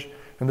forage,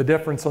 and the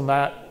difference on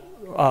that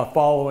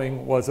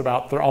following was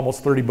about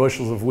almost 30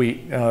 bushels of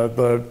wheat.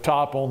 The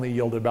top only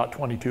yielded about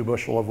 22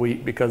 bushel of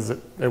wheat because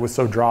it was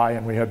so dry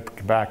and we had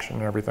compaction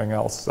and everything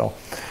else. So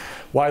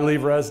why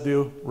leave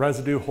residue?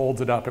 Residue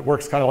holds it up. It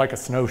works kind of like a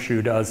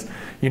snowshoe does.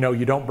 You know,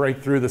 you don't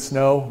break through the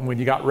snow. When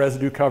you got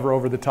residue cover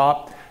over the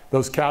top,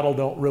 those cattle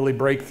don't really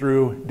break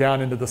through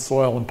down into the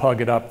soil and pug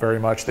it up very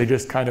much. They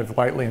just kind of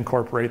lightly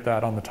incorporate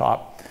that on the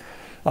top.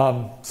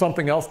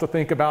 Something else to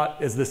think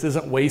about is this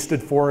isn't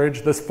wasted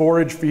forage. This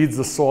forage feeds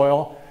the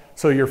soil,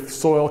 so your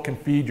soil can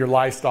feed your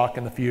livestock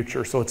in the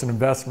future. So it's an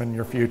investment in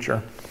your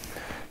future.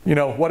 You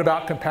know, what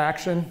about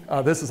compaction?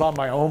 This is on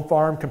my own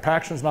farm.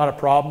 Compaction is not a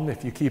problem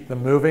if you keep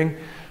them moving.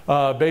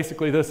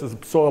 Basically, this is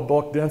soil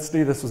bulk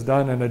density. This was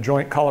done in a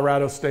joint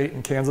Colorado State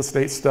and Kansas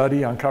State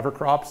study on cover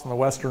crops in the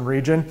western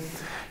region.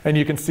 And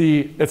you can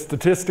see it's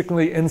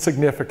statistically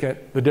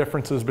insignificant, the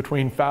differences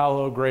between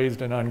fallow,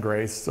 grazed, and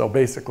ungrazed. So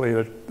basically,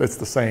 it's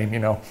the same, you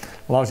know,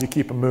 as long as you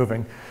keep them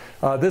moving.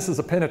 This is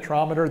a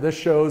penetrometer. This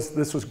shows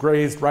this was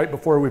grazed right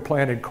before we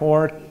planted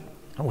corn.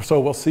 So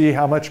we'll see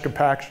how much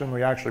compaction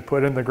we actually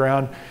put in the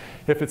ground.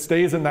 If it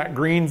stays in that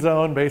green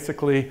zone,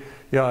 basically,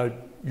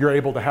 you're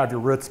able to have your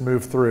roots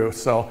move through.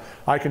 So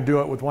I can do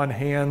it with one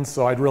hand,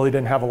 so I really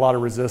didn't have a lot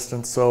of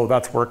resistance, so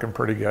that's working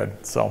pretty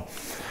good. So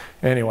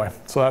anyway,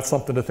 so that's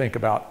something to think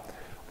about.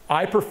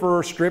 I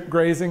prefer strip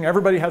grazing.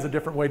 Everybody has a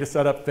different way to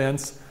set up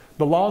fence.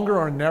 The longer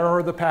or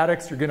narrower the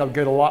paddocks, you're going to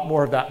get a lot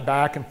more of that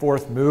back and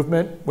forth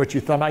movement, which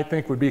you might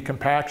think would be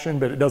compaction,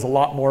 but it does a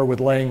lot more with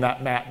laying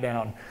that mat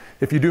down.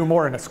 If you do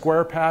more in a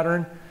square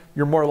pattern,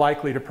 you're more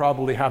likely to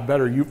probably have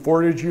better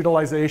forage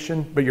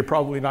utilization, but you're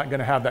probably not going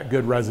to have that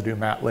good residue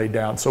mat laid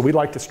down. So we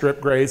like to strip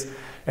graze,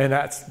 and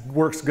that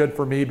works good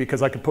for me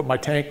because I can put my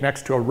tank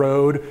next to a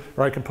road,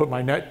 or I can put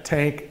my net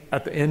tank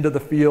at the end of the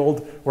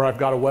field where I've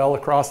got a well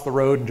across the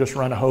road and just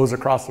run a hose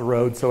across the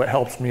road, so it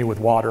helps me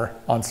with water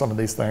on some of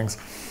these things.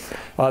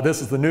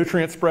 This is the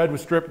nutrient spread with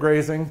strip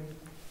grazing.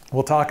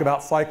 We'll talk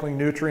about cycling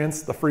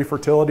nutrients, the free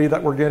fertility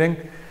that we're getting.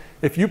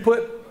 If you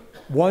put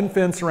one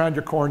fence around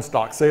your corn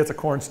stalk, say it's a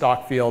corn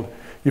stalk field,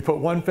 you put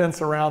one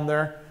fence around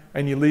there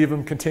and you leave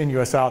them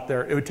continuous out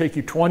there, it would take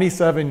you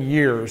 27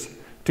 years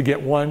to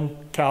get one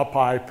cow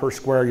pie per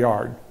square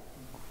yard.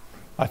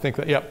 I think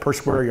that, yep, per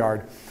square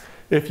yard.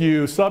 If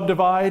you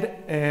subdivide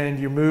and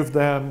you move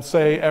them,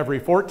 say, every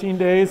 14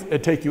 days,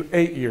 it'd take you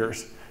 8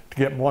 years to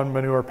get one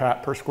manure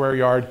pat per square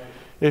yard.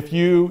 If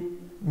you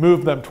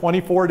move them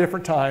 24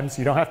 different times,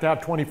 you don't have to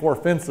have 24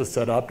 fences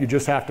set up, you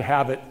just have to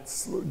have it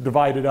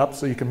divided up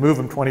so you can move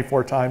them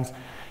 24 times.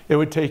 It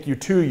would take you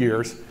 2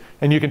 years.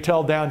 And you can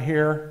tell down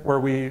here where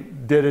we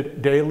did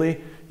it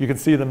daily, you can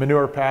see the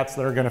manure pats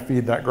that are going to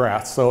feed that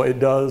grass. So it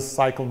does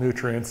cycle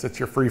nutrients, it's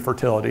your free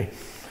fertility.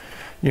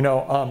 You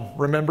know,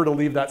 remember to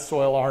leave that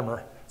soil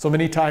armor. So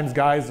many times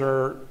guys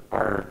are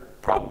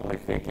probably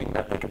thinking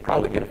that they could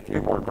probably get a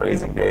few more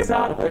grazing days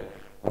out of it,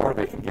 or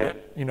they can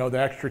get, you know, the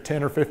extra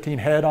 10 or 15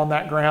 head on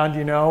that ground,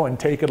 you know, and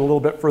take it a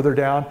little bit further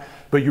down.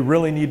 But you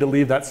really need to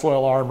leave that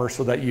soil armor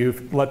so that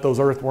you let those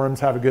earthworms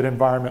have a good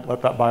environment,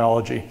 let that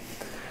biology.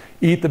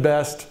 Eat the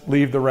best,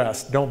 leave the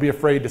rest. Don't be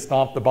afraid to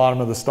stomp the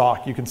bottom of the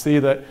stalk. You can see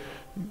that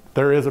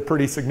there is a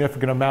pretty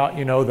significant amount,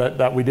 you know,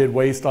 that we did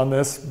waste on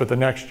this, but the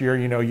next year,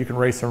 you know, you can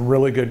raise some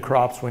really good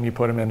crops when you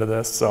put them into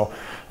this. So,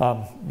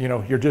 you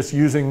know, you're just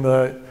using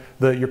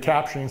you're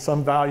capturing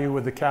some value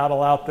with the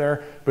cattle out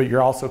there, but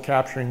you're also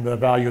capturing the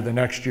value of the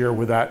next year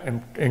with that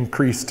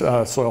increased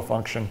soil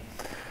function.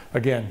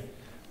 Again,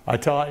 I've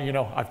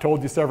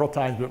told you several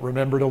times, but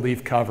remember to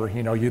leave cover.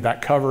 You know,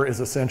 that cover is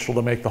essential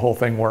to make the whole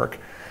thing work.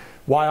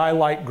 Why I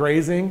like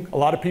grazing, a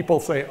lot of people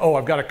say, oh,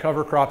 I've got a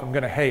cover crop, I'm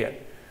going to hay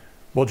it.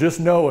 Well, just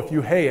know if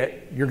you hay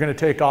it, you're going to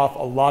take off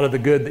a lot of the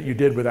good that you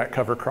did with that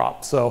cover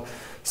crop. So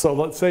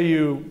let's say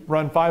you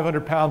run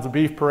 500 pounds of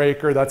beef per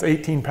acre, that's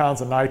 18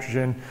 pounds of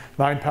nitrogen,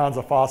 9 pounds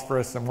of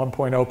phosphorus, and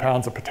 1.0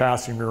 pounds of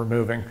potassium you're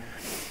removing.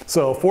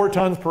 So 4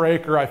 tons per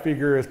acre, I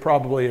figure, is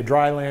probably a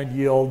dry land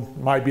yield,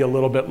 might be a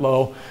little bit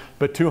low,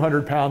 but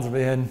 200 pounds of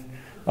N,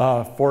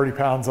 40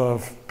 pounds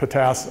of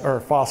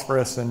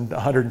phosphorus, and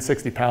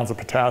 160 pounds of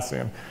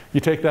potassium. You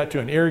take that to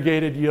an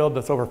irrigated yield,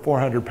 that's over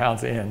 400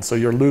 pounds of N. So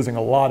you're losing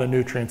a lot of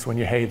nutrients when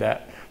you hay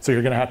that. So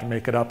you're going to have to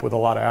make it up with a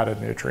lot of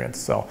added nutrients.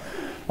 So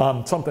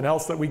something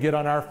else that we get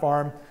on our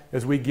farm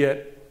is we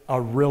get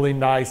a really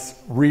nice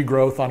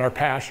regrowth on our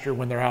pasture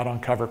when they're out on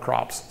cover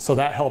crops. So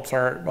that helps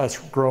us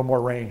grow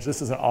more range.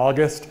 This is in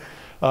August.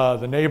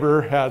 The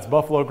neighbor has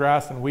buffalo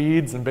grass and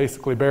weeds and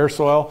basically bare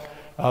soil.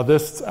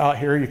 This out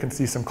here, you can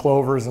see some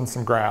clovers and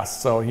some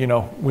grass. So, you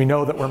know, we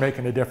know that we're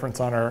making a difference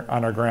on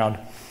our ground.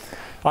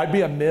 I'd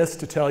be amiss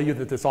to tell you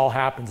that this all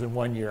happens in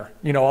 1 year.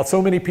 You know,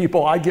 so many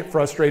people, I get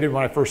frustrated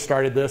when I first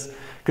started this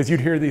because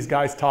you'd hear these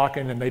guys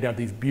talking and they'd have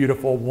these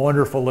beautiful,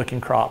 wonderful looking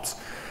crops.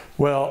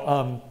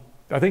 Well,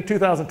 I think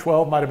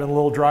 2012 might have been a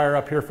little drier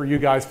up here for you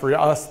guys. For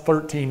us,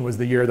 13 was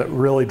the year that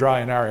really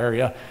dry in our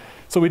area.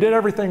 So we did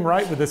everything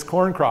right with this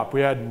corn crop. We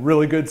had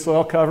really good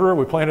soil cover.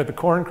 We planted the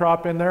corn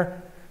crop in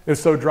there. It was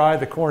so dry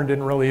the corn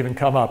didn't really even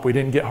come up. We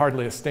didn't get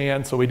hardly a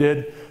stand, so we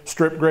did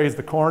strip graze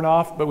the corn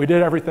off, but we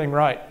did everything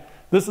right.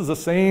 This is the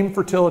same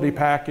fertility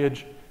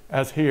package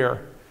as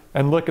here,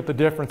 and look at the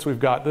difference we've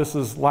got. This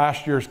is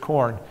last year's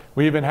corn.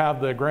 We even have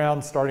the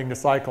ground starting to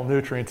cycle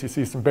nutrients. You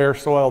see some bare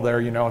soil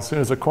there, you know, as soon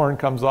as the corn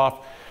comes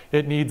off,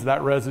 it needs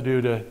that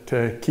residue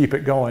to keep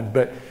it going.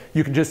 But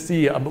you can just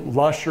see a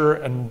lusher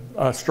and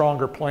a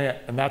stronger plant,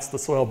 and that's the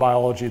soil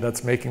biology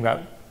that's making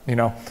that, you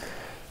know.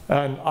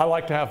 And I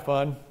like to have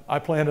fun. I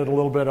planted a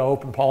little bit of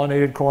open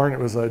pollinated corn. It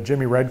was a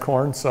Jimmy Red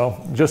corn,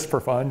 so just for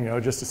fun, you know,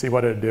 just to see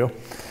what it'd do.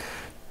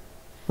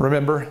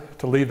 remember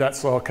to leave that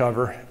soil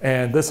cover.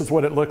 And this is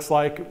what it looks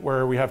like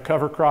where we have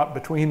cover crop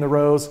between the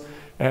rows,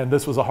 and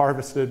this was a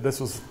harvested,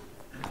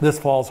 this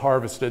fall's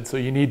harvested, so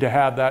you need to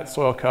have that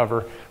soil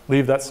cover,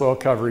 leave that soil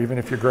cover even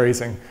if you're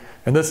grazing.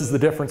 And this is the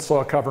difference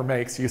soil cover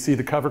makes. You see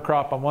the cover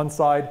crop on one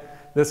side,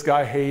 this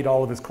guy hayed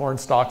all of his corn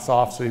stalks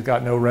off, so he's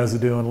got no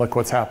residue, and look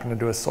what's happening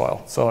to his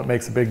soil. So it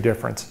makes a big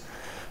difference.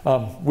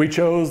 We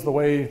chose the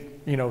way,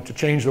 to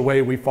change the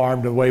way we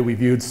farmed, the way we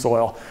viewed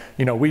soil.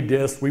 We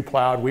disked, we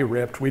plowed, we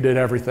ripped, we did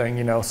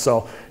everything,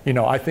 so,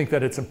 I think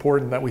that it's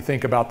important that we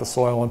think about the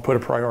soil and put a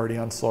priority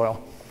on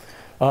soil.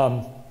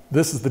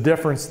 This is the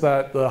difference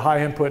that the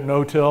high input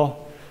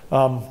no-till,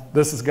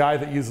 this is a guy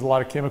that uses a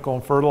lot of chemical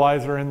and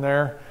fertilizer in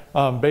there.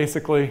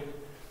 Basically,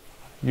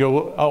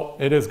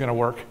 it is gonna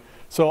work.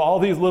 So all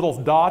these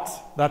little dots,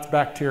 that's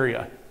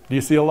bacteria. Do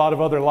you see a lot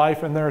of other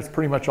life in there? It's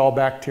pretty much all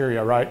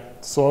bacteria, right?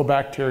 Soil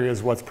bacteria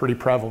is what's pretty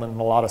prevalent in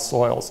a lot of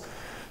soils.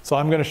 So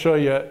I'm going to show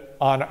you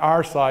on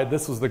our side,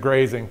 this was the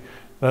grazing.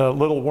 The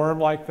little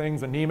worm-like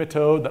things, a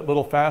nematode, that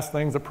little fast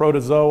things, a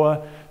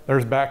protozoa,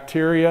 there's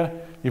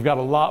bacteria. You've got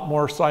a lot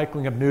more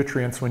cycling of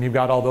nutrients when you've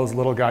got all those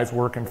little guys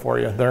working for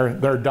you.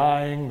 They're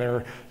dying,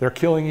 they're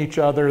killing each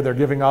other, they're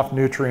giving off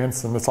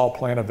nutrients, and it's all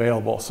plant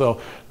available. So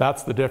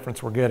that's the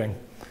difference we're getting.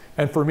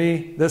 And for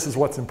me, this is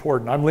what's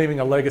important. I'm leaving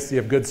a legacy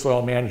of good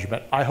soil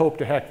management. I hope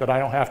to heck that I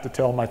don't have to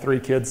tell my 3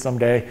 kids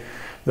someday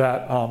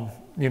that,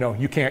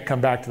 you can't come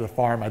back to the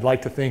farm. I'd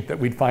like to think that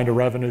we'd find a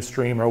revenue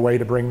stream or a way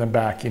to bring them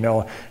back, and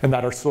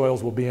that our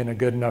soils will be in a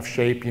good enough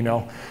shape,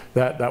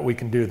 that we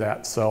can do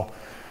that. So,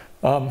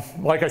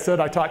 like I said,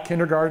 I taught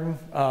kindergarten.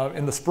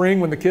 In the spring,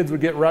 when the kids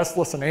would get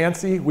restless and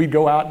antsy, we'd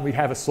go out and we'd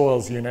have a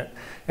soils unit.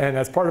 And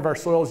as part of our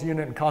soils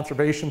unit and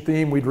conservation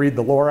theme, we'd read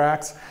the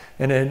Lorax.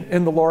 And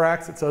in the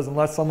Lorax, it says,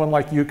 unless someone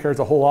like you cares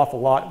a whole awful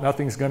lot,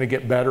 nothing's going to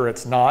get better.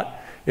 It's not.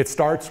 It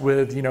starts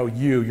with,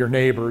 your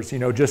neighbors,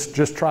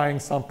 just trying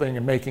something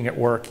and making it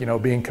work,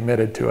 being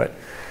committed to it.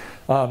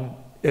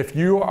 If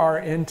you are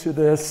into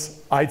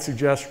this, I'd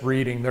suggest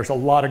reading. There's a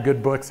lot of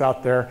good books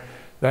out there.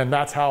 Then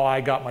that's how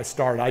I got my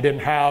start. I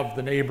didn't have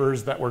the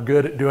neighbors that were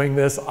good at doing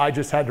this. I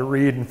just had to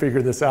read and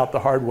figure this out the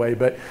hard way.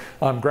 But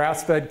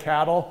grass-fed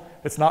cattle,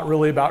 it's not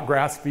really about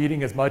grass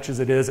feeding as much as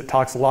it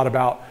talks a lot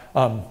about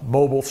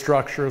mobile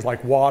structures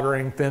like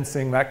watering,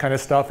 fencing, that kind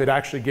of stuff. It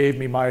actually gave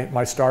me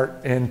my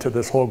start into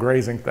this whole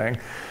grazing thing.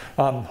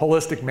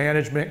 Holistic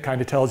management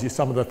kind of tells you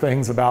some of the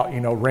things about,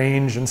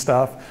 range and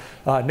stuff.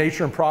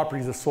 Nature and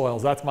properties of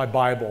soils, that's my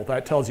Bible.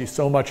 That tells you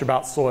so much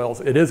about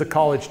soils. It is a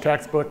college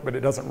textbook, but it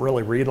doesn't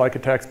really read like a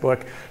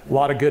textbook. A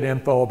lot of good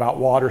info about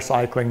water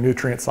cycling,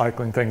 nutrient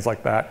cycling, things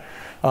like that.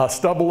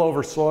 Stubble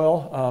over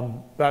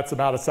soil, that's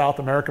about a South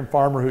American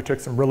farmer who took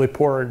some really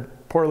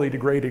poorly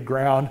degraded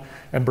ground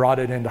and brought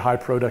it into high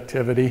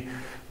productivity.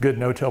 Good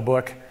no-till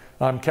book.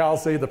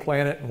 Cows Save the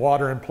Planet and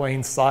Water in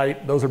Plain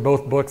Sight. Those are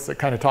both books that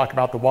kind of talk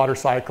about the water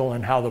cycle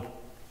and how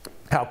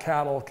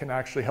cattle can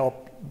actually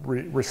help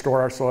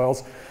restore our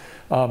soils.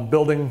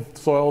 Building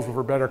Soils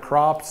for Better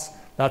Crops.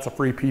 That's a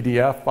free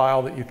PDF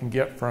file that you can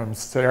get from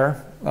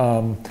Sarah.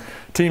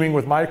 Teaming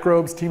with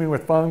Microbes, Teaming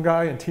with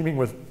Fungi, and Teaming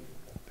with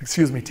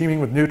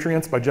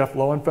Nutrients by Jeff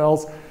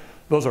Lowenfels.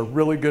 Those are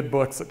really good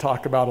books that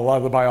talk about a lot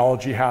of the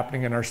biology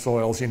happening in our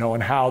soils,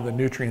 and how the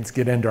nutrients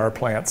get into our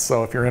plants.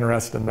 So if you're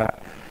interested in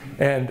that.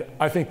 And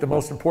I think the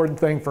most important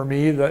thing for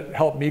me that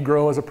helped me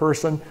grow as a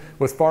person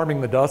was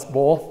Farming the Dust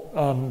Bowl.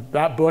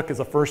 That book is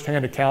a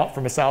first-hand account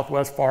from a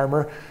Southwest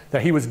farmer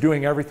that he was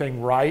doing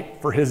everything right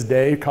for his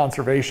day,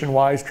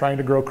 conservation-wise, trying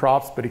to grow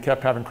crops, but he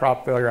kept having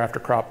crop failure after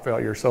crop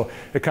failure. So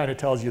it kind of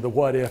tells you the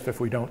what if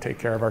we don't take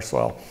care of our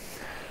soil.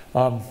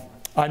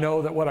 I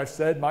know that what I've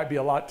said might be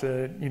a lot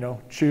to,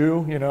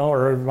 chew,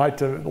 or a lot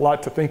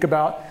to think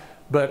about.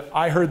 But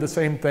I heard the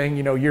same thing,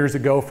 years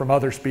ago from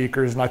other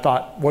speakers, and I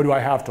thought, what do I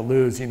have to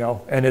lose,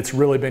 And it's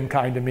really been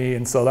kind to me,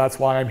 and so that's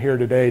why I'm here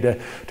today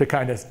to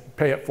kind of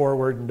pay it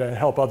forward and to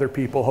help other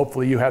people.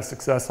 Hopefully you have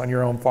success on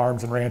your own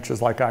farms and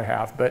ranches like I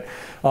have. But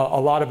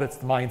a lot of it's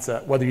the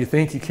mindset. Whether you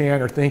think you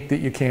can or think that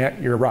you can't,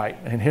 you're right.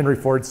 And Henry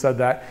Ford said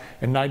that,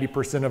 and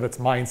 90% of it's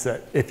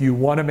mindset. If you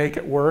want to make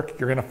it work,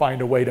 you're going to find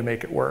a way to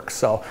make it work.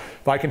 So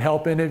if I can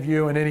help any of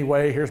you in any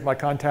way, here's my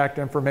contact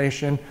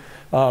information.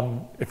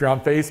 If you're on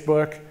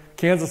Facebook,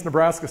 Kansas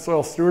Nebraska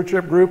Soil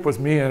Stewardship Group was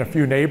me and a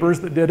few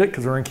neighbors that did it,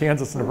 because we're in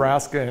Kansas,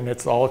 Nebraska, and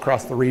it's all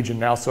across the region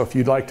now. So if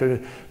you'd like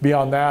to be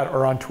on that,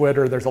 or on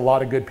Twitter, there's a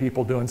lot of good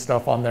people doing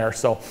stuff on there.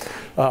 So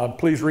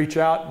please reach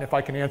out, and if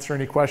I can answer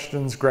any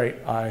questions, great.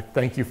 I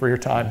thank you for your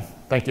time.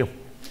 Thank you.